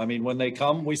celebrate them. I mean, when they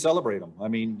come, we celebrate them. I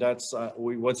mean, that's,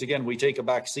 once again, we take a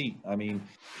back seat. I mean,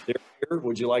 they're here.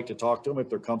 Would you like to talk to them if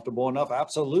they're comfortable enough?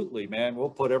 Absolutely, man. We'll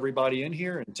put everybody in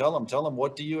here and tell them,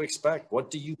 what do you expect?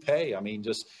 What do you pay? I mean,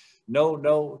 just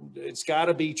no, it's got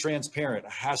to be transparent.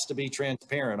 It has to be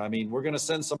transparent. I mean, we're going to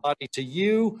send somebody to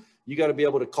you. You got to be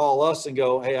able to call us and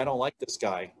go, hey, I don't like this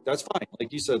guy. That's fine.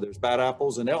 Like you said, there's bad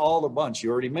apples and all the bunch.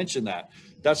 You already mentioned that.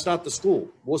 That's not the school.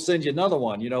 We'll send you another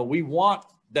one. We want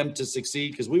them to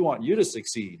succeed because we want you to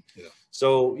succeed. Yeah.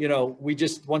 So, we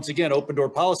just, once again, open door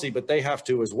policy, but they have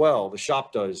to as well. The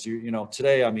shop does.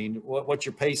 Today, I mean, what's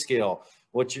your pay scale?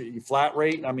 What's your flat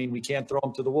rate? I mean, we can't throw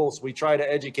them to the wolves. We try to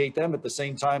educate them at the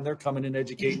same time they're coming and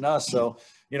educating us. So,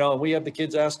 we have the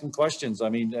kids asking questions. I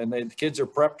mean, and the kids are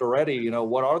prepped already.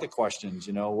 What are the questions?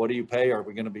 What do you pay? Are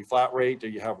we going to be flat rate? Do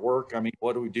you have work? I mean,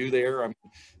 what do we do there? I mean,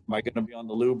 am I going to be on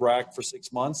the lube rack for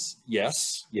 6 months?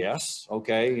 Yes.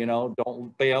 Okay.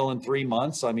 Don't bail in 3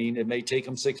 months. I mean, it may take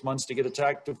them 6 months to get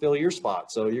attacked to fill your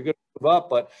spot. So you're going to move up,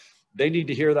 but they need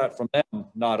to hear that from them,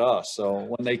 not us. So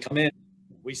when they come in,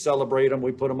 we celebrate them,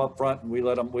 we put them up front, and we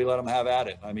let them have at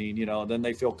it. I mean, then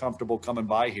they feel comfortable coming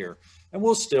by here. And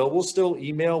we'll still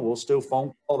email, we'll still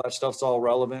phone call. That stuff's all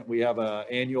relevant. We have an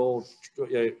annual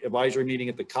advisory meeting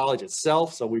at the college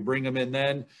itself. So we bring them in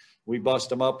then, we bust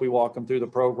them up, we walk them through the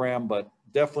program. But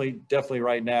definitely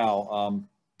right now,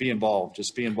 be involved.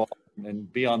 Just be involved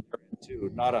and be on there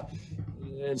too.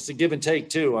 It's a give and take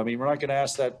too. I mean, we're not going to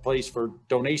ask that place for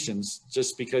donations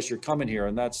just because you're coming here.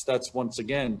 And that's once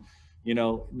again,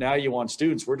 now you want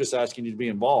students. We're just asking you to be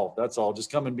involved. That's all.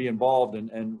 Just come and be involved,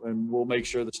 and we'll make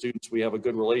sure the students, we have a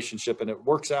good relationship, and it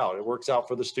works out. It works out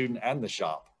for the student and the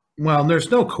shop. Well,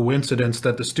 there's no coincidence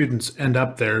that the students end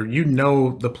up there.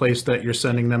 The place that you're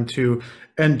sending them to,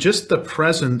 and just the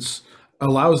presence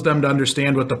allows them to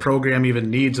understand what the program even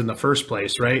needs in the first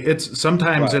place, right? It's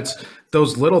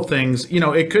those little things,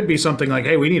 it could be something like,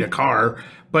 hey, we need a car,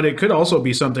 but it could also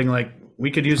be something like, we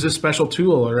could use this special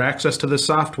tool or access to this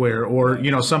software or,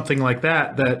 something like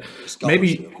that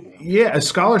maybe, a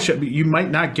scholarship. You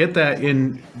might not get that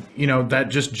in, that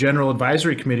just general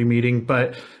advisory committee meeting,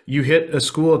 but you hit a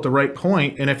school at the right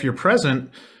point. And if you're present,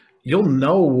 you'll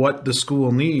know what the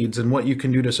school needs and what you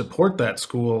can do to support that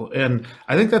school. And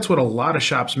I think that's what a lot of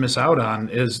shops miss out on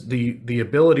is the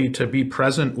ability to be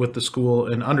present with the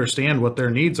school and understand what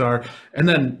their needs are. And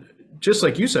then, just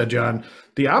like you said, John,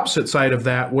 the opposite side of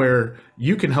that, where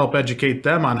you can help educate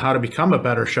them on how to become a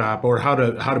better shop or how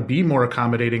to be more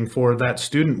accommodating for that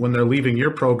student when they're leaving your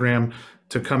program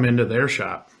to come into their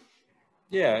shop.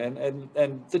 Yeah, and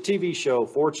the TV show,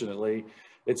 fortunately,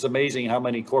 it's amazing how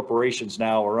many corporations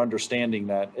now are understanding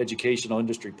that educational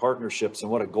industry partnerships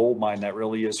and what a gold mine that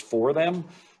really is for them.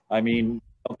 I mean,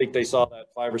 I don't think they saw that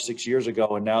 5 or 6 years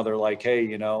ago, and now they're like,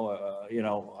 hey,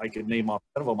 I could name off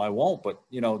 10 of them. I won't, but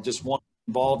just one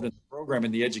involved in the program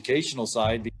in the educational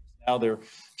side, because now they're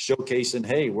showcasing,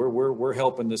 hey, we're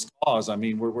helping this cause. I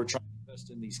mean, we're trying to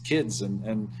invest in these kids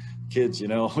and kids. We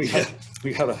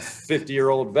got a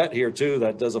 50-year-old vet here too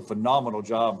that does a phenomenal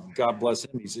job. God bless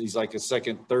him. He's like a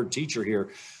second, third teacher here.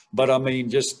 But I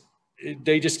mean, just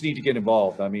they just need to get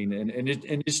involved. I mean, and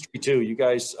industry too. You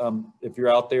guys, if you're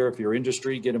out there, if you're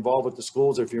industry, get involved with the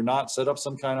schools. Or if you're not, set up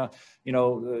some kind of,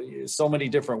 so many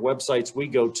different websites we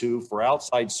go to for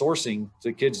outside sourcing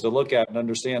to kids to look at and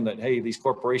understand that, hey, these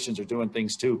corporations are doing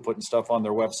things too, putting stuff on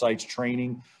their websites,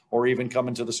 training, or even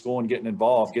coming to the school and getting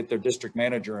involved, get their district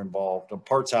manager involved,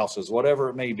 parts houses, whatever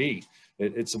it may be.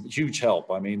 It's a huge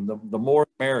help. I mean, the more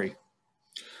the merry.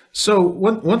 So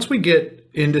once we get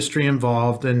industry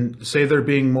involved and say they're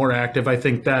being more active, I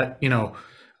think that,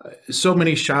 so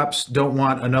many shops don't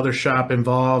want another shop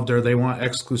involved or they want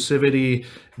exclusivity,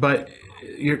 but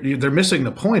they're missing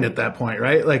the point at that point,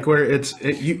 right? Like where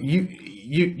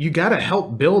you got to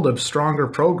help build a stronger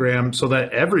program so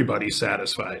that everybody's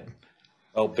satisfied.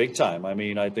 Oh, big time. I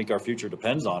mean, I think our future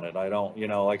depends on it. I don't,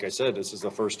 like I said, this is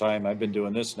the first time I've been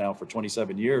doing this now for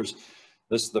 27 years.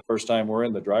 This is the first time we're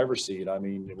in the driver's seat. I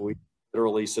mean, we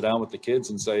literally sit down with the kids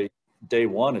and say, day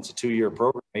one, it's a 2-year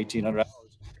program, 1,800 hours.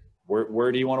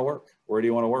 Where do you want to work? Where do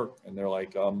you want to work? And they're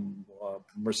like,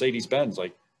 Mercedes-Benz,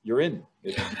 like, you're in.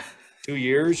 It's 2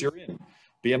 years, you're in.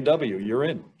 BMW, you're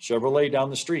in. Chevrolet down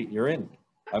the street, you're in.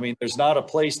 I mean, there's not a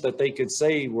place that they could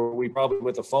say where we probably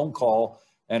with a phone call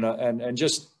and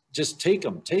just take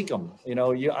them.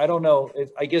 I don't know.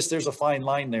 I guess there's a fine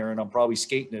line there, and I'm probably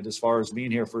skating it as far as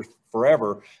being here for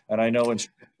forever. And I know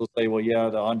instructors will say, well, yeah,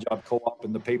 the on-job co-op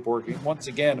and the paperwork. And once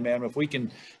again, man, if we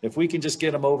can just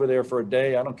get them over there for a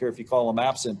day, I don't care if you call them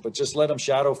absent, but just let them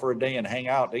shadow for a day and hang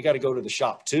out. They got to go to the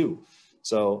shop too.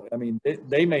 So, I mean,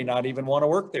 they may not even want to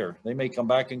work there. They may come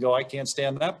back and go, I can't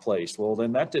stand that place. Well,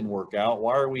 then that didn't work out.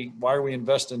 Why are we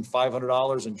investing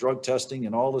 $500 in drug testing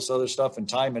and all this other stuff and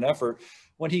time and effort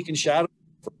when he can shadow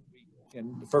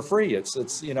for free? It's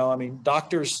I mean,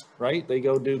 doctors, right? They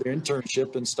go do their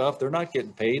internship and stuff. They're not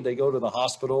getting paid. They go to the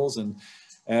hospitals and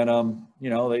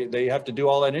they have to do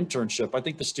all that internship. I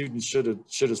think the students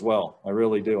should as well. I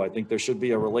really do. I think there should be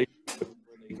a relationship.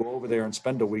 Go over there and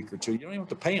spend a week or two. You don't even have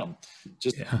to pay them.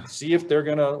 Just see if they're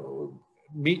going to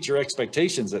meet your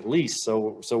expectations at least.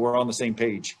 So we're on the same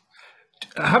page.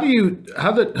 How do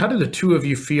the two of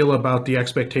you feel about the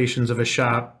expectations of a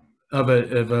shop of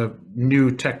a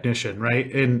new technician, right?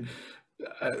 And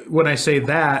when I say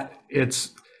that,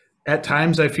 it's at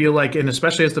times I feel like, and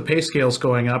especially as the pay scale's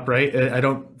going up, right? I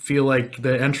don't feel like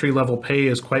the entry level pay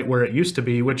is quite where it used to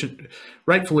be, which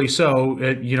rightfully so.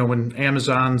 When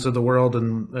Amazons of the world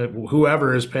and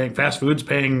whoever is paying, fast food's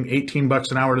paying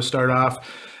 $18 an hour to start off.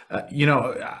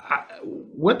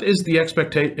 What is the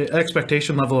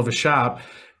expectation level of a shop,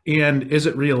 and is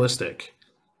it realistic?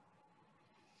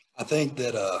 I think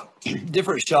that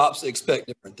different shops expect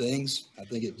different things. I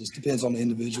think it just depends on the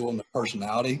individual and the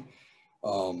personality.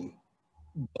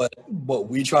 But what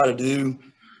we try to do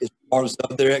is, regardless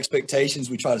of their expectations,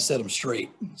 we try to set them straight,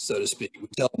 so to speak. We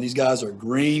tell them these guys are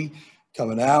green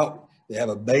coming out. They have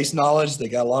a base knowledge. They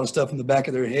got a lot of stuff in the back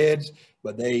of their heads,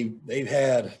 but they've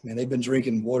been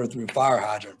drinking water through a fire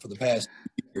hydrant for the past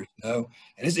years, and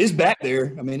it's back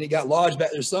there. I mean, it got lodged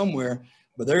back there somewhere,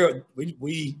 but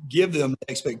we give them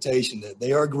the expectation that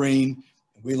they are green.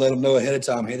 And we let them know ahead of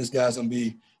time, hey, this guy's going to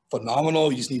be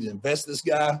phenomenal. You just need to invest in this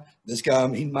guy. This guy,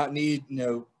 he might need,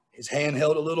 his hand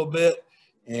held a little bit,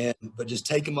 but just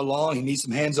take him along. He needs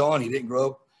some hands-on. He didn't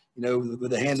grow up,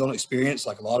 with a hands-on experience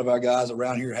like a lot of our guys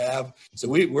around here have. So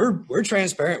we're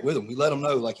transparent with them. We let them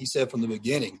know, like he said from the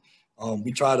beginning.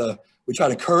 We try to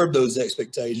curb those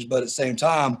expectations, but at the same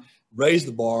time, raise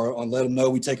the bar on, let them know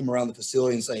we take them around the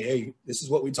facility and say, hey, this is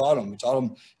what we taught them. We taught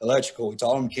them electrical. We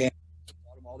taught them mechanical. We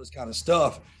taught them all this kind of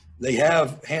stuff. They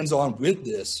have hands-on with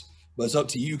this, but it's up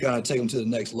to you kind of take them to the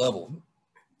next level.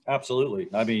 Absolutely.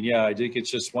 I mean, yeah, I think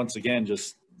it's just, once again,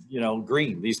 just,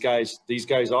 green. These guys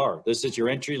are. This is your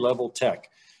entry-level tech.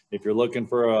 If you're looking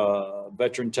for a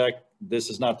veteran tech, this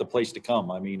is not the place to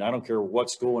come. I mean, I don't care what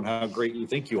school and how great you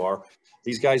think you are.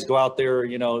 These guys go out there,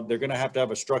 they're going to have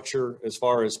a structure as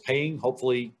far as paying,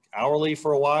 hopefully hourly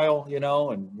for a while,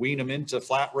 and wean them into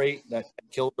flat rate. That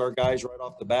kills our guys right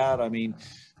off the bat. I mean,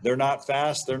 they're not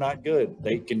fast. They're not good.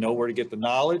 They can know where to get the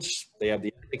knowledge. They have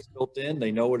the ethics built in.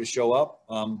 They know where to show up.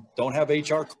 Don't have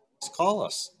HR call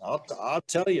us. I'll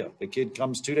tell you, the kid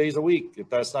comes 2 days a week.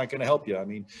 If that's not going to help you, I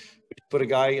mean, we put a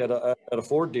guy at a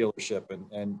Ford dealership,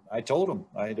 and I told him,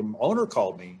 the owner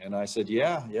called me, and I said,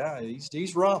 yeah,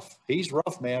 he's rough. He's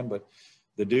rough, man, but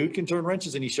the dude can turn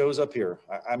wrenches, and he shows up here.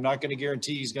 I'm not going to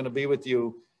guarantee he's going to be with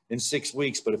you in 6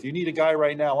 weeks, but if you need a guy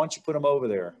right now, why don't you put him over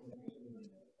there?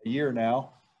 A year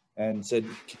now. And said,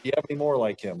 can you have any more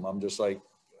like him? I'm just like,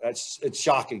 it's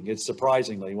shocking. It's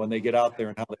surprisingly when they get out there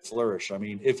and how they flourish. I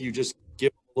mean, if you just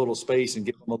give them a little space and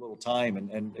give them a little time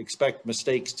and expect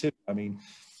mistakes too. I mean,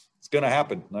 It's going to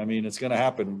happen. I mean, it's going to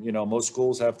happen. You know, most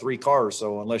schools have 3 cars.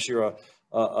 So unless you're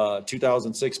a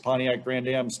 2006 Pontiac Grand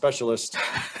Am specialist,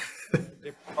 if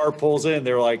the car pulls in,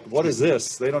 they're like, what is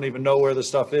this? They don't even know where the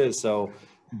stuff is. So,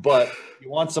 but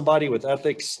you want somebody with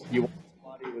ethics. You want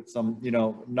somebody with some, you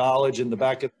know, knowledge in the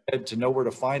back of the head to know where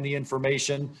to find the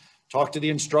information. Talk to the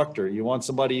instructor. You want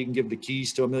somebody you can give the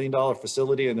keys to $1 million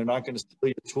facility and they're not going to steal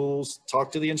your tools.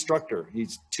 Talk to the instructor.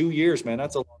 He's 2 years, man.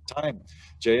 That's a long time,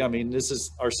 Jay. I mean, this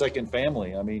is our second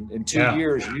family. I mean, in 2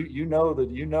 years, you know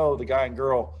the guy and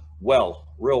girl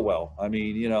real well. I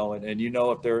mean, you know, and you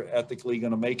know if they're ethically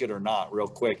going to make it or not real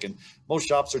quick. And most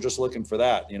shops are just looking for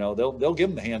that. You know, they'll give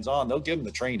them the hands-on, they'll give them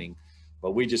the training,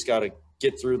 but we just got to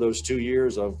get through those 2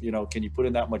 years of, you know, can you put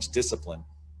in that much discipline?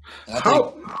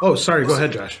 Sorry, go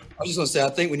ahead, Josh. I was just going to say, I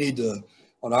think we need to,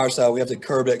 on our side, we have to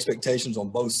curb expectations on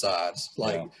both sides.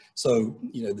 So,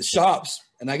 you know, the shops,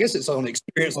 and I guess it's on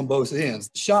experience on both ends.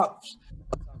 The shops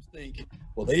sometimes think,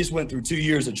 well, they just went through 2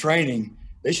 years of training.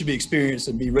 They should be experienced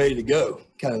and be ready to go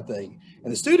kind of thing.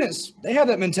 And the students, they have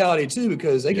that mentality too,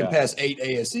 because they can pass 8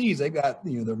 ASEs. They got,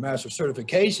 you know, their master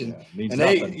certification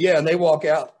and they walk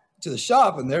out to the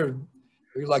shop and they're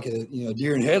like a, you know,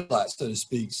 deer in headlights, so to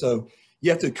speak. So you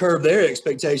have to curb their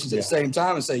expectations at the same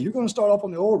time and say, you're going to start off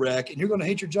on the oil rack and you're going to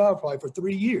hate your job probably for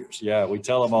 3 years. Yeah, we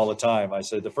tell them all the time. I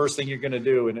said, the first thing you're going to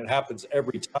do, and it happens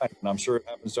every time, and I'm sure it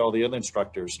happens to all the other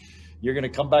instructors, you're going to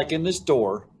come back in this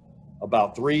door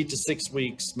about 3 to 6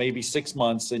 weeks, maybe 6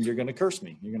 months, and you're going to curse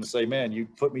me. You're going to say, man, you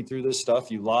put me through this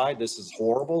stuff. You lied. This is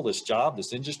horrible. This job,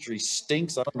 this industry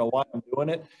stinks. I don't know why I'm doing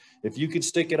it. If you could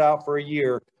stick it out for a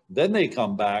year, then they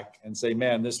come back and say,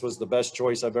 man, this was the best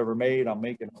choice I've ever made. I'm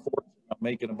making a fortune. I'm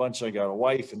making a bunch. I got a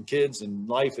wife and kids and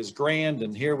life is grand.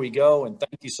 And here we go. And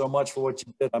thank you so much for what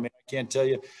you did. I mean, I can't tell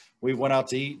you, we went out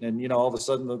to eat and, you know, all of a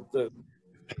sudden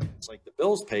it's like the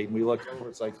bill's paid and we look over,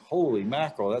 it's like, holy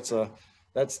mackerel.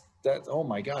 That's oh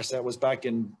my gosh, that was back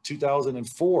in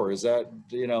 2004. Is that,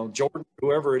 you know, Jordan,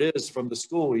 whoever it is from the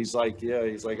school, he's like,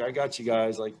 I got you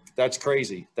guys. Like, that's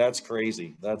crazy. That's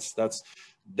crazy.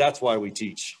 That's why we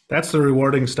teach. That's the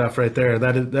rewarding stuff right there.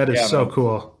 That is so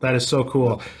cool. That is so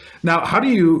cool. Now, how do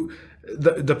you,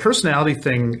 the personality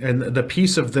thing and the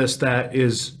piece of this that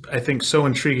is, I think, so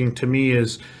intriguing to me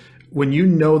is when you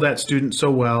know that student so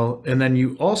well, and then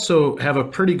you also have a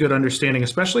pretty good understanding,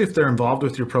 especially if they're involved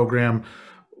with your program,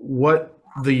 what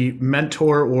the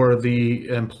mentor or the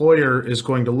employer is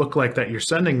going to look like that you're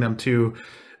sending them to.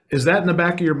 Is that in the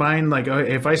back of your mind? Like,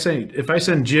 if I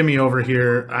send Jimmy over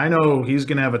here, I know he's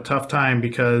going to have a tough time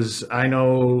because I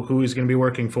know who he's going to be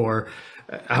working for.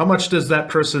 How much does that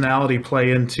personality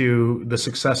play into the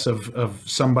success of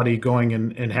somebody going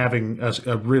and having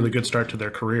a really good start to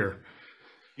their career?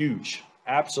 Huge,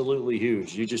 absolutely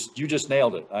huge. You just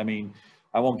nailed it. I mean,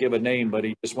 I won't give a name, but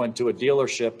he just went to a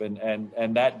dealership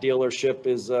and that dealership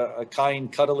is a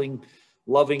kind, cuddling,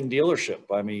 loving dealership.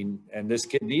 I mean, and this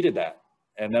kid needed that.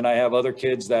 And then I have other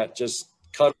kids that just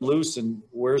cut loose and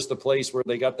where's the place where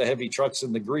they got the heavy trucks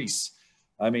and the grease?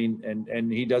 I mean,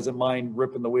 and he doesn't mind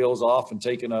ripping the wheels off and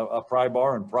taking a pry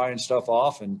bar and prying stuff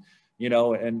off. And, you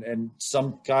know, and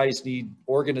some guys need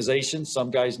organization. Some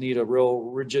guys need a real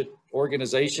rigid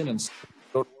organization, and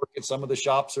go to work at some of the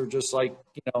shops are just like,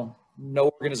 you know,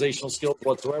 no organizational skills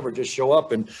whatsoever. Just show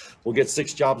up and we'll get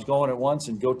 6 jobs going at once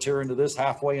and go tear into this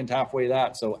halfway and halfway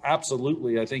that. So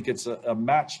absolutely, I think it's a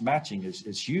matching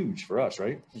is huge for us,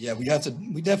 right? Yeah, we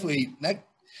definitely,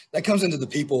 that comes into the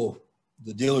people,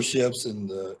 the dealerships and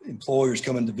the employers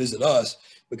coming to visit us,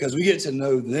 because we get to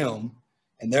know them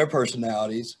and their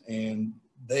personalities, and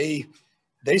they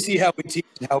see how we teach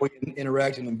and how we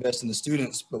interact and invest in the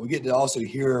students, but we get to also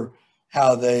hear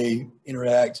how they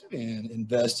interact and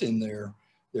invest in their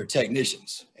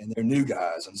technicians and their new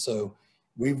guys. And so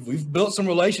we've built some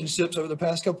relationships over the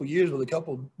past couple of years with a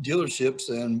couple dealerships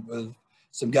and with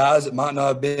some guys that might not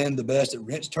have been the best at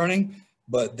wrench turning,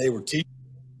 but they were teaching,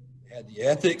 had the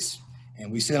ethics,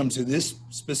 and we sent them to this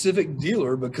specific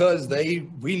dealer because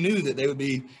we knew that they would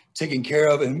be taken care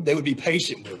of and they would be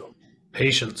patient with them.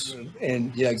 Patience.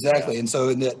 And yeah, exactly. And so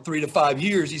in that 3 to 5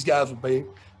 years, these guys would be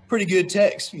pretty good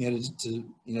techs,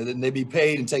 then they'd be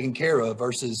paid and taken care of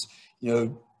versus, all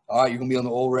right, you're going to be on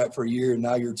the oil rack for a year and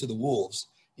now you're to the wolves.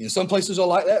 Some places are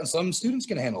like that and some students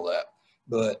can handle that,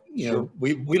 but Sure.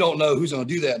 we don't know who's going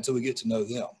to do that until we get to know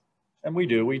them. And we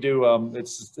do.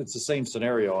 It's the same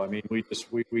scenario. I mean,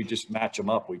 we just match them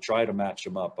up. We try to match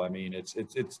them up. I mean,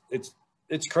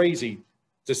 it's crazy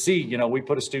to see, we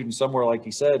put a student somewhere, like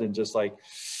he said, and just like,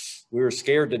 we were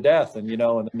scared to death. And,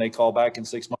 and then they call back in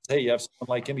 6 months. Hey, you have someone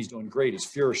like him. He's doing great. He's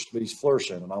fierce, but he's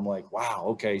flourishing. And I'm like, wow.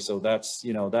 Okay. So that's,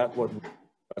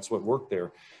 that's what worked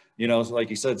there. you know, like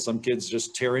you said, some kids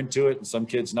just tear into it and some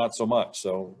kids not so much.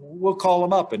 So we'll call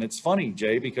them up. And it's funny,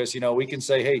 Jay, because, you know, we can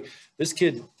say, hey, this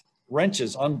kid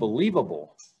wrenches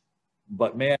unbelievable,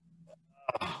 but man,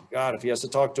 oh God, if he has to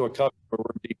talk to a customer,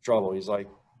 we're in deep trouble. He's like,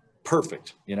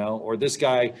 perfect, you know, or this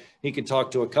guy, he can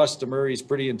talk to a customer, he's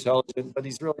pretty intelligent, but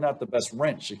he's really not the best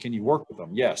wrench. Can you work with him?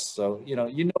 Yes. So, you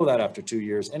know that after 2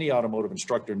 years, any automotive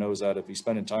instructor knows that if he's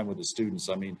spending time with his students,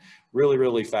 I mean, really,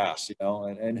 really fast, you know,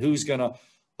 and who's gonna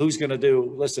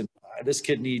do, listen, this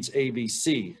kid needs A, B,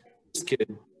 C. This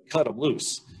kid, cut him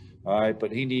loose. All right.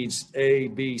 But he needs A,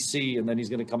 B, C, and then he's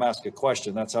going to come ask a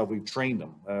question. That's how we've trained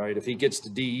him. All right. If he gets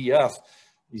to D, E, F,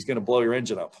 he's going to blow your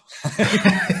engine up.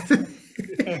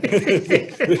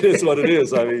 It is what it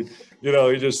is. I mean, you know,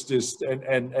 he just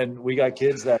and we got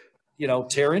kids that, you know,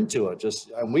 tear into it.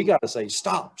 And we got to say,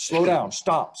 stop, slow down,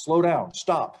 stop, slow down,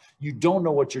 stop. You don't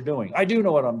know what you're doing. I do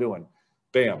know what I'm doing.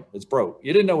 Bam, it's broke.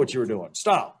 You didn't know what you were doing.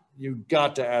 Stop. You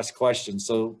got to ask questions.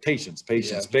 So patience,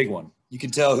 yeah. Big one. You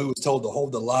can tell who was told to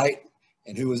hold the light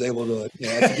and who was able to, you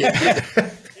know,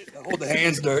 hold the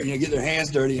hands dirty, you know, get their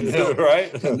hands dirty and help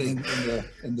right in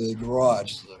the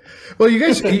garage. So. Well, you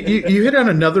guys, you hit on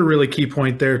another really key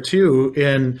point there too,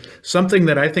 and something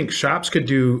that I think shops could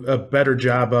do a better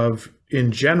job of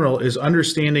in general is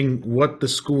understanding what the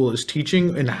school is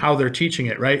teaching and how they're teaching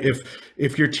it, right?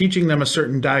 If you're teaching them a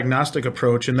certain diagnostic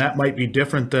approach, and that might be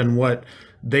different than what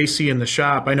they see in the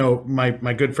shop. I know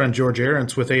my good friend George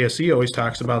Ahrens with ASE always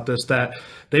talks about this, that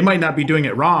they might not be doing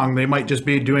it wrong. They might just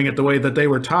be doing it the way that they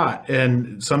were taught.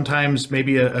 And sometimes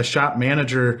maybe a shop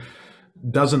manager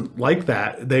doesn't like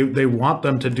that. They want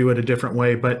them to do it a different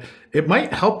way, but it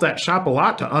might help that shop a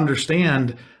lot to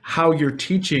understand how you're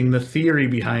teaching the theory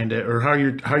behind it, or how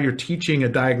you're teaching a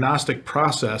diagnostic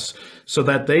process, so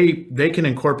that they can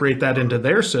incorporate that into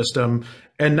their system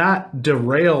and not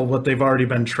derail what they've already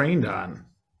been trained on.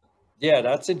 Yeah,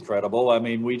 that's incredible. I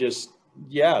mean,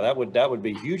 that would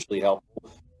be hugely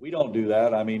helpful. We don't do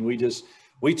that. I mean, we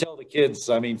tell the kids,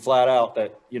 I mean, flat out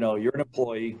that, you know, you're an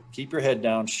employee, keep your head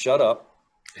down, shut up.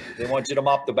 They want you to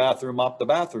mop the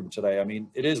bathroom today. I mean,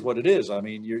 it is what it is. I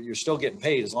mean, you're still getting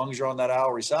paid as long as you're on that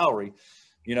hourly salary.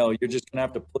 You know, you're just gonna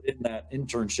have to put in that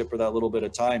internship for that little bit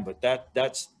of time, but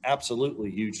that's absolutely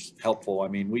huge helpful. I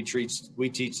mean, we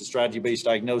teach the strategy-based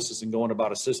diagnosis and going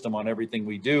about a system on everything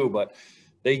we do, but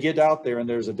they get out there and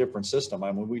there's a different system.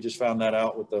 I mean, we just found that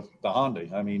out with the Honda.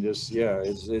 I mean, it's you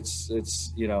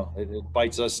know, it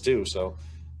bites us too. So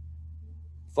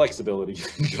flexibility.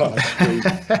 Gosh,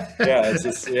 yeah, it's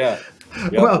just, yeah.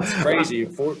 Yep, well, it's crazy.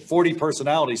 40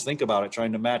 personalities. Think about it,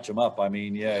 trying to match them up. I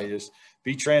mean, yeah, you just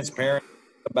be transparent.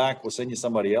 Come back, we'll send you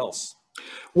somebody else.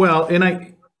 Well, and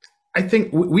I think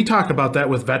we talk about that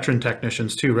with veteran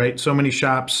technicians too, right? So many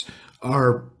shops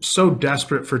are so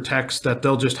desperate for techs that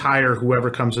they'll just hire whoever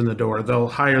comes in the door. They'll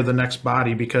hire the next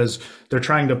body because they're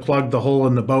trying to plug the hole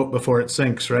in the boat before it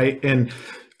sinks, right? And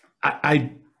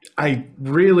I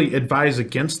really advise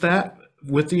against that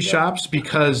with these shops,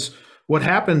 because what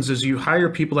happens is you hire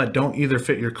people that don't either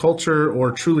fit your culture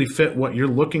or truly fit what you're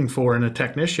looking for in a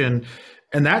technician,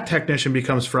 and that technician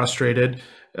becomes frustrated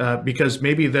because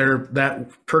maybe they're that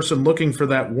person looking for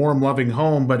that warm, loving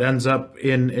home, but ends up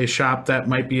in a shop that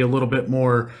might be a little bit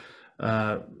more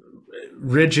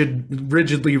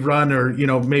rigidly run, or, you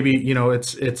know, maybe, you know,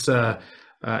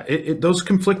 those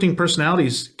conflicting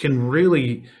personalities can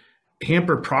really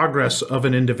hamper progress of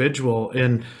an individual.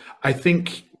 And I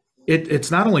think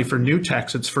it's not only for new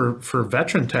techs, it's for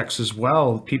veteran techs as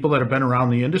well, people that have been around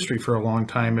the industry for a long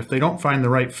time. If they don't find the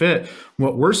right fit,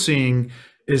 what we're seeing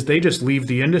is they just leave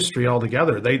the industry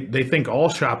altogether. They think all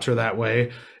shops are that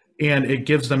way, and it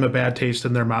gives them a bad taste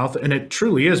in their mouth. And it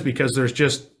truly is, because there's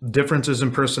just differences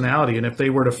in personality. And if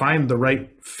they were to find the right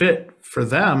fit for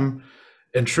them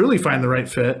and truly find the right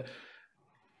fit,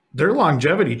 their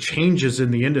longevity changes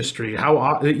in the industry.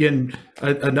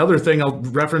 Another thing, I'll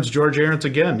reference George Ahrens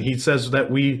again. He says that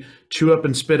we chew up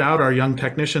and spit out our young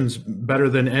technicians better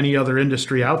than any other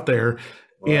industry out there.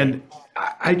 Right. And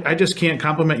I just can't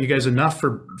compliment you guys enough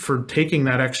for taking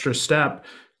that extra step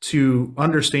to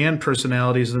understand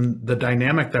personalities and the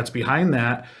dynamic that's behind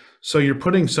that. So you're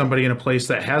putting somebody in a place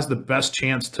that has the best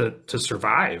chance to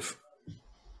survive.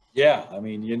 Yeah, I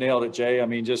mean, you nailed it, Jay. I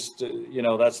mean, just, you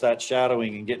know, that's that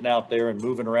shadowing and getting out there and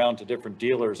moving around to different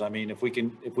dealers. I mean, if we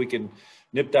can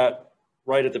nip that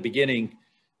right at the beginning,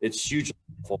 it's hugely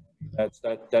helpful.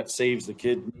 That saves the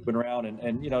kid moving around.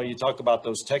 And, you know, you talk about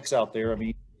those techs out there. I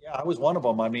mean, yeah, I was one of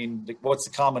them. I mean, what's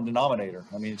the common denominator?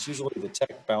 I mean, it's usually the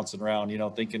tech bouncing around, you know,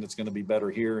 thinking it's going to be better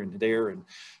here and there. And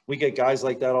we get guys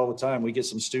like that all the time. We get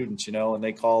some students, you know, and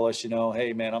they call us, you know,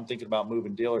 hey, man, I'm thinking about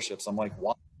moving dealerships. I'm like,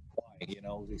 why? You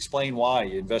know, explain why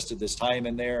you invested this time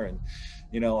in there, and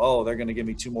you know, oh, they're going to give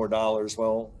me $2 more.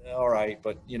 Well, all right,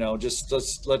 but you know, just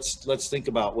let's think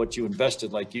about what you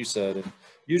invested, like you said. And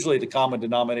usually the common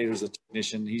denominator is a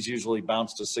technician. He's usually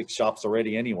bounced to 6 shops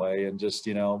already anyway. And just,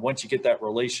 you know, once you get that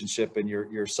relationship and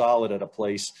you're solid at a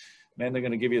place, man, they're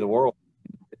going to give you the world,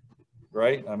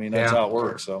 right? I mean, that's how it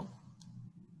works. So,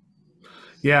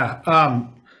 yeah.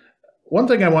 One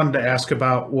thing I wanted to ask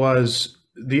about was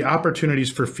the opportunities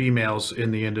for females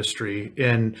in the industry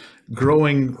and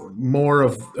growing more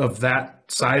of that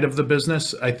side of the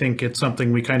business. I think it's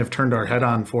something we kind of turned our head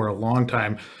on for a long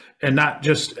time, and not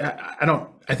just, I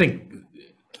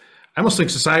almost think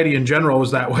society in general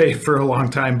was that way for a long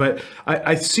time, but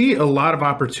I see a lot of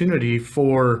opportunity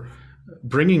for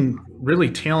bringing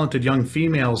really talented young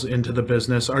females into the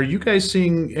business. Are you guys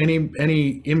seeing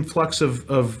any influx of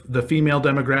the female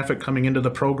demographic coming into the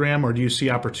program, or do you see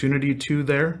opportunity too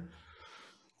there?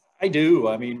 I do.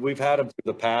 I mean, we've had them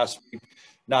through the past,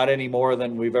 not any more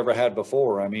than we've ever had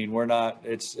before. I mean, we're not,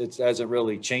 it hasn't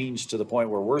really changed to the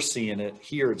point where we're seeing it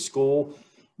here at school,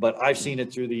 but I've seen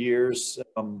it through the years.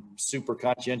 Super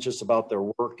conscientious about their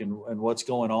work and what's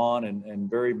going on, and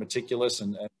very meticulous,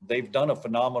 and they've done a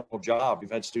phenomenal job.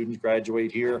 We've had students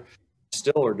graduate here,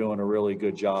 still are doing a really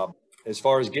good job. As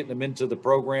far as getting them into the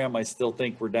program, I still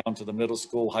think we're down to the middle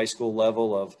school, high school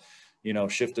level of, you know,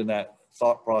 shifting that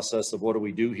thought process of what do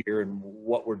we do here and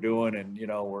what we're doing. And, you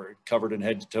know, we're covered in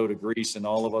head to toe to grease, and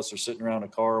all of us are sitting around a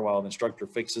car while the instructor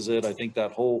fixes it. I think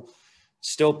that whole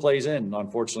still plays in.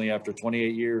 Unfortunately, after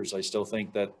 28 years, I still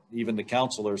think that even the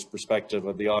counselor's perspective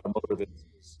of the automotive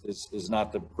is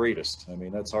not the greatest. I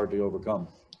mean, that's hard to overcome.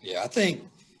 Yeah, I think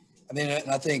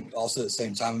also at the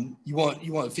same time, you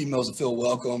want females to feel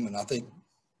welcome. And I think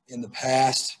in the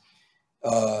past,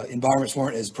 environments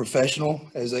weren't as professional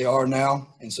as they are now.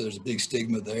 And so there's a big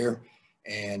stigma there,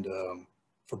 and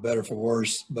for better, for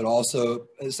worse. But also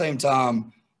at the same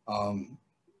time,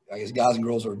 I guess guys and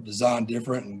girls are designed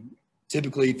different, and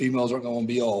typically females aren't going to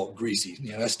be all greasy.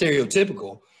 You know, that's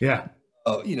stereotypical. Yeah.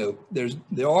 You know,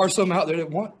 there are some out there that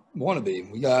want to be.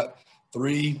 We got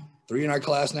three in our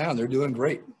class now, and they're doing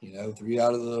great. You know, 3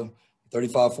 out of the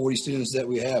 35, 40 students that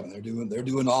we have, and they're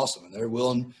doing awesome, and they're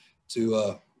willing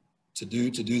to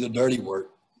do the dirty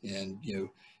work. And, you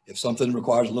know, if something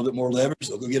requires a little bit more leverage,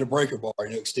 they'll go get a breaker bar,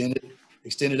 you know,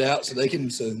 extend it out so they can,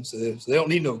 so they don't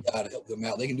need no guy to help them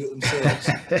out. They can do it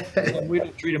themselves. We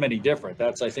don't treat them any different.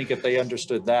 That's, I think if they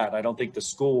understood that, I don't think the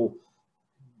school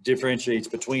differentiates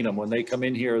between them. When they come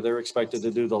in here, they're expected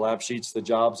to do the lab sheets, the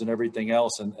jobs, and everything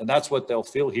else. And that's what they'll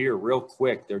feel here real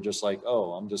quick. They're just like,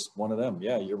 oh, I'm just one of them.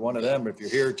 Yeah, you're one of them. If you're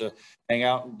here to hang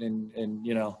out and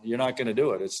you know, you're not going to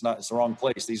do it. It's the wrong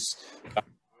place. These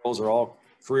girls are all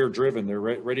career driven. They're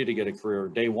ready to get a career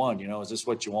day one. You know, is this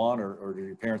what you want, or are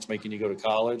your parents making you go to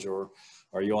college, or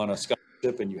are you on a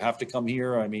scholarship and you have to come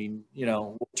here? I mean, you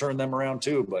know, we'll turn them around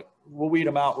too, but we'll weed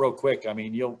them out real quick. I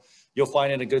mean, you'll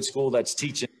find in a good school that's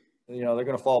teaching, you know, they're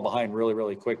going to fall behind really,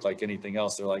 really quick, like anything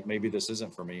else. They're like, maybe this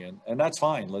isn't for me. And that's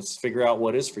fine. Let's figure out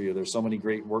what is for you. There's so many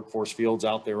great workforce fields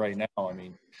out there right now. I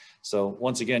mean, so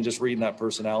once again, just reading that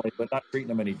personality, but not treating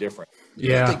them any different.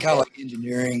 Yeah. I think kind of like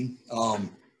engineering,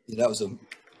 that was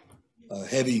a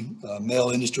heavy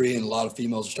male industry, and a lot of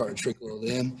females are starting to trickle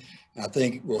in. And I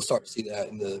think we'll start to see that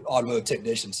in the automotive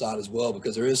technician side as well,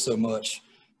 because there is so much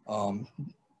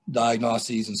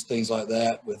diagnoses and things like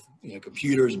that with, you know,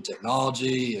 computers and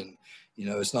technology. And, you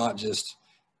know, it's not just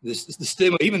this, the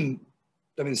stigma,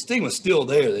 the stigma's still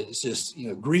there, that it's just, you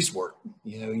know, grease work,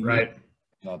 you know. Right.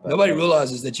 Nobody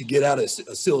realizes that you get out of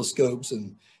oscilloscopes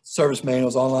and service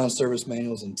manuals, online service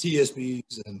manuals, and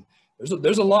TSBs, and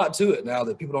there's a lot to it now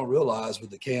that people don't realize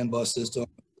with the CAN bus system,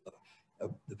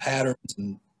 the patterns,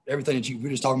 and everything that we were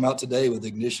just talking about today with the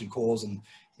ignition coils, and,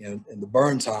 you know, and the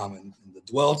burn time and the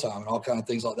dwell time and all kind of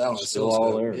things like that on the still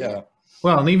all there. Yeah.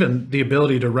 Well, and even the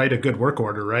ability to write a good work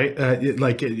order, right?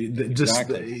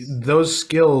 Exactly. Those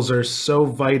skills are so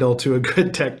vital to a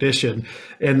good technician.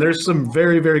 And there's some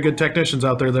very, very good technicians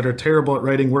out there that are terrible at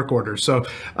writing work orders. So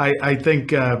I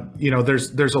think, you know,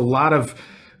 there's a lot of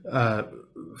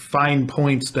fine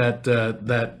points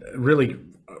that really,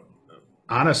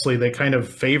 honestly, they kind of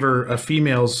favor a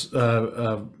female's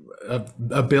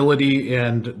ability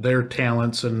and their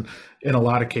talents, and in a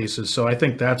lot of cases. So I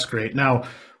think that's great. Now,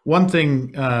 one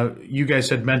thing you guys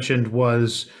had mentioned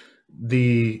was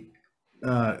the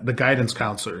guidance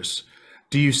counselors.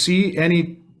 Do you see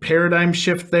any paradigm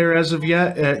shift there as of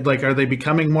yet? Like, are they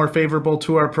becoming more favorable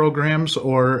to our programs,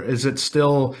 or is it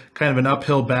still kind of an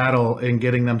uphill battle in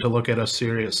getting them to look at us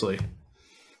seriously?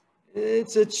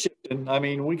 It's shifting. I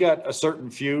mean, we got a certain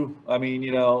few, I mean,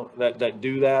 that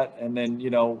do that. And then,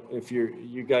 if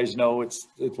you guys know, it's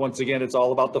once again, it's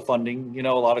all about the funding.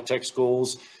 A lot of tech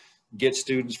schools get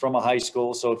students from a high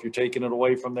school. So if you're taking it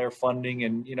away from their funding,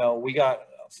 and,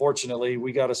 fortunately,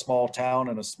 we got a small town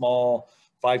and a small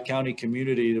 5-county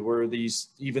community where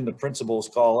even the principals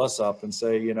call us up and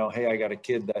say, hey, I got a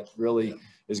kid that really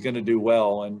is going to do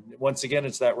well. And once again,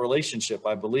 it's that relationship,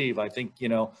 I believe. I think,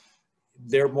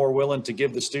 they're more willing to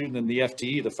give the student and the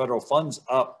FTE, the federal funds,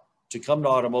 up to come to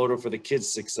Automotive for the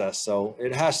kids' success. So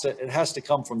it has to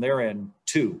come from their end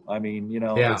too. I mean,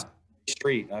 it's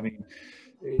street. I mean,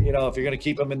 if you're going to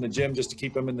keep them in the gym just to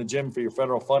keep them in the gym for your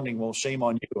federal funding, well, shame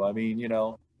on you. I mean,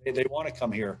 they want to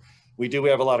come here. We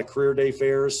have a lot of career day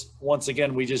fairs. Once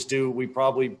again, we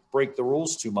probably break the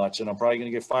rules too much, and I'm probably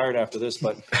going to get fired after this,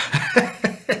 but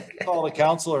call the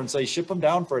counselor and say, ship them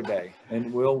down for a day,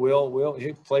 and we'll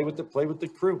play with the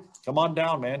crew. Come on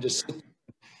down, man. Just sit.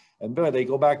 And boy, they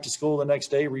go back to school the next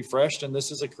day refreshed, and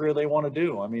this is a career they want to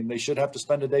do. I mean, they should have to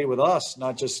spend a day with us,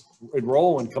 not just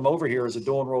enroll and come over here as a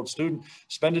dual enrolled student.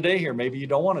 Spend a day here. Maybe you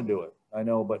don't want to do it. I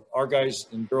know, but our guys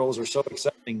and girls are so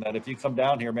accepting that if you come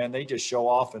down here, man, they just show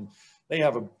off, and they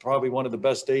have probably one of the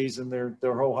best days in their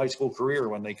whole high school career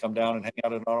when they come down and hang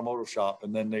out at an automotive shop,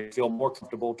 and then they feel more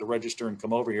comfortable to register and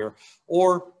come over here,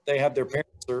 or they have their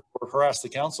parents or harass the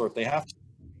counselor if they have to.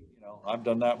 I've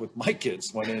done that with my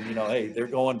kids when, hey, they're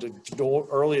going to do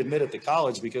early admit at the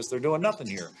college because they're doing nothing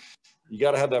here. You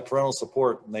got to have that parental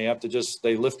support, and they have to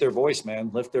they lift their voice, man,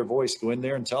 lift their voice, go in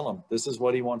there and tell them this is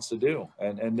what he wants to do.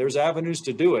 And there's avenues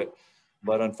to do it.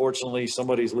 But unfortunately,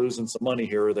 somebody's losing some money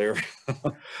here or there.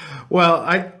 Well,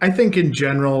 I think in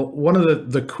general, one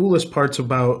of the coolest parts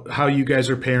about how you guys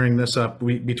are pairing this up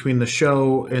between the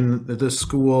show and the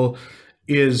school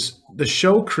is the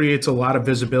show creates a lot of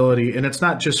visibility, and it's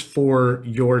not just for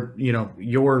your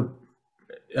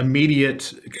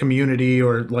immediate community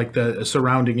or like the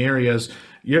surrounding areas.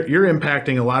 You're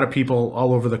impacting a lot of people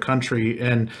all over the country.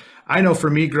 And I know for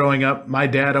me growing up, my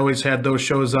dad always had those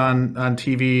shows on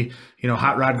TV,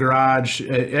 Hot Rod Garage,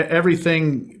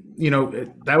 everything,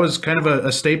 that was kind of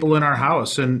a staple in our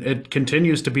house, and it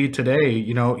continues to be today.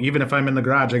 Even if I'm in the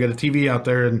garage, I got a TV out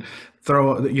there and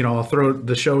I'll throw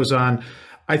the shows on.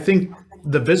 I think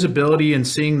the visibility and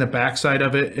seeing the backside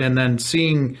of it, and then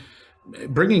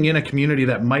bringing in a community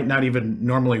that might not even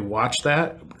normally watch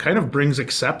that, kind of brings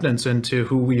acceptance into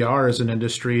who we are as an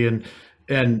industry,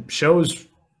 and shows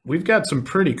we've got some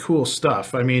pretty cool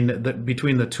stuff. I mean,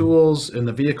 between the tools and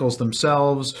the vehicles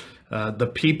themselves,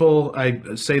 the people, I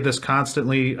say this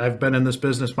constantly, I've been in this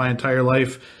business my entire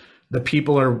life. The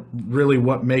people are really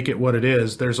what make it what it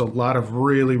is. There's a lot of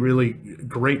really, really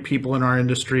great people in our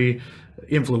industry,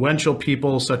 influential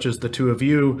people such as the two of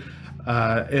you.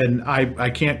 And I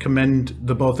can't commend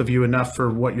the both of you enough for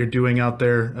what you're doing out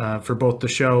there for both the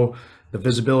show, the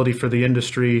visibility for the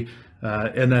industry,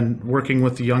 and then working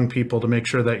with the young people to make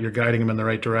sure that you're guiding them in the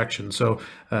right direction. So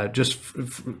just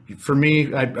for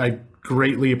me, I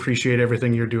greatly appreciate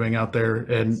everything you're doing out there,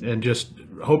 and just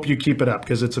hope you keep it up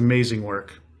because it's amazing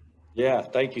work. Yeah,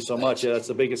 thank you so much. Yeah, that's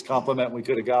the biggest compliment we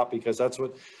could have got, because that's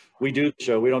what we do the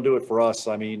show. We don't do it for us.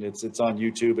 I mean, it's on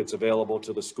YouTube. It's available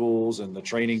to the schools and the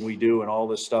training we do and all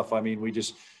this stuff. I mean,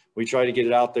 we try to get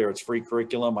it out there. It's free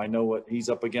curriculum. I know what he's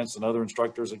up against and other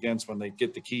instructors against when they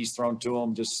get the keys thrown to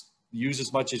them. Just use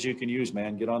as much as you can use,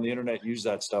 man. Get on the internet, use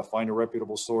that stuff, find a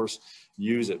reputable source,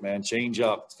 use it, man. Change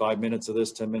up 5 minutes of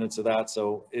this, 10 minutes of that.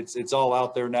 So it's all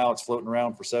out there now. It's floating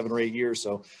around for 7 or 8 years.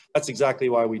 So that's exactly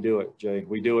why we do it, Jay.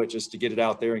 We do it just to get it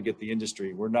out there and get the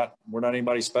industry. We're not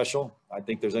anybody special. I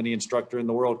think there's any instructor in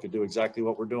the world could do exactly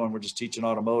what we're doing. We're just teaching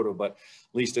automotive, but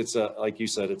at least it's like you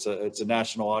said, it's a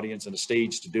national audience and a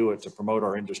stage to do it, to promote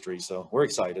our industry. So we're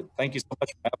excited. Thank you so much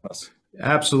for having us.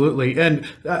 Absolutely. And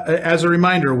as a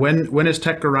reminder, when is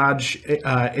Tech Garage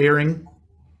airing?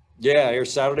 Yeah,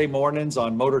 airs Saturday mornings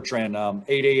on Motor Trend,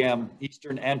 8 a.m.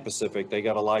 Eastern and Pacific. They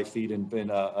got a live feed in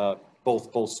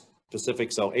both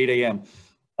Pacific, so 8 a.m.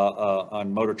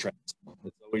 On Motor Trend.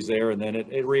 It's always there, and then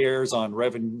it re-airs on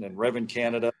Revin and Revin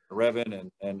Canada, Revin,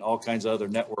 and all kinds of other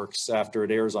networks after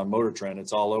it airs on Motor Trend.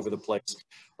 It's all over the place.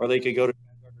 Or they could go to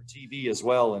Gardner TV as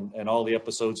well, and all the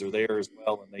episodes are there as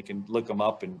well, and they can look them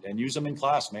up and use them in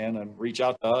class, man, and reach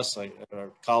out to us. Our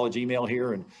college email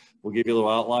here, and we'll give you a little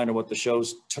outline of what the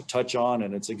shows touch on,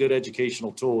 and it's a good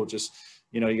educational tool. Just,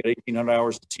 you got 1,800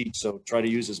 hours to teach, so try to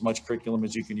use as much curriculum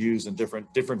as you can use in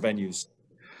different venues.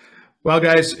 Well,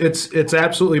 guys, it's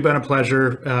absolutely been a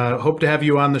pleasure. Hope to have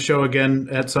you on the show again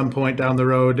at some point down the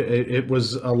road. It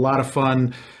was a lot of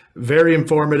fun. very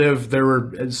informative. There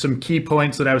were some key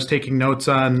points that I was taking notes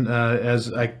on,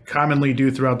 as I commonly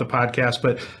do throughout the podcast,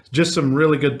 but just some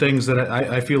really good things that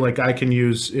I feel like I can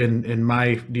use in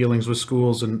my dealings with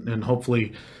schools and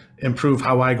hopefully improve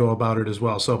how I go about it as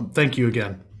well. So thank you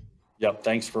again. Yep.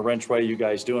 Thanks for WrenchWay, you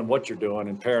guys doing what you're doing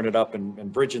and pairing it up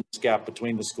and bridging this gap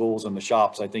between the schools and the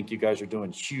shops. I think you guys are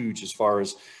doing huge as far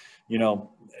as,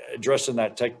 addressing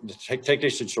that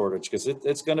technician shortage, because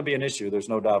it's going to be an issue. There's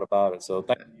no doubt about it. So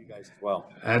thank you guys as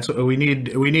well. That's what we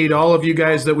need. We need all of you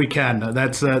guys that we can.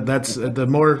 That's the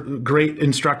more great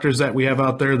instructors that we have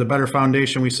out there, the better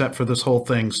foundation we set for this whole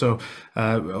thing. So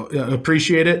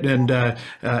appreciate it, and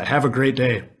have a great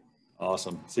day.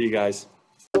 Awesome. See you guys.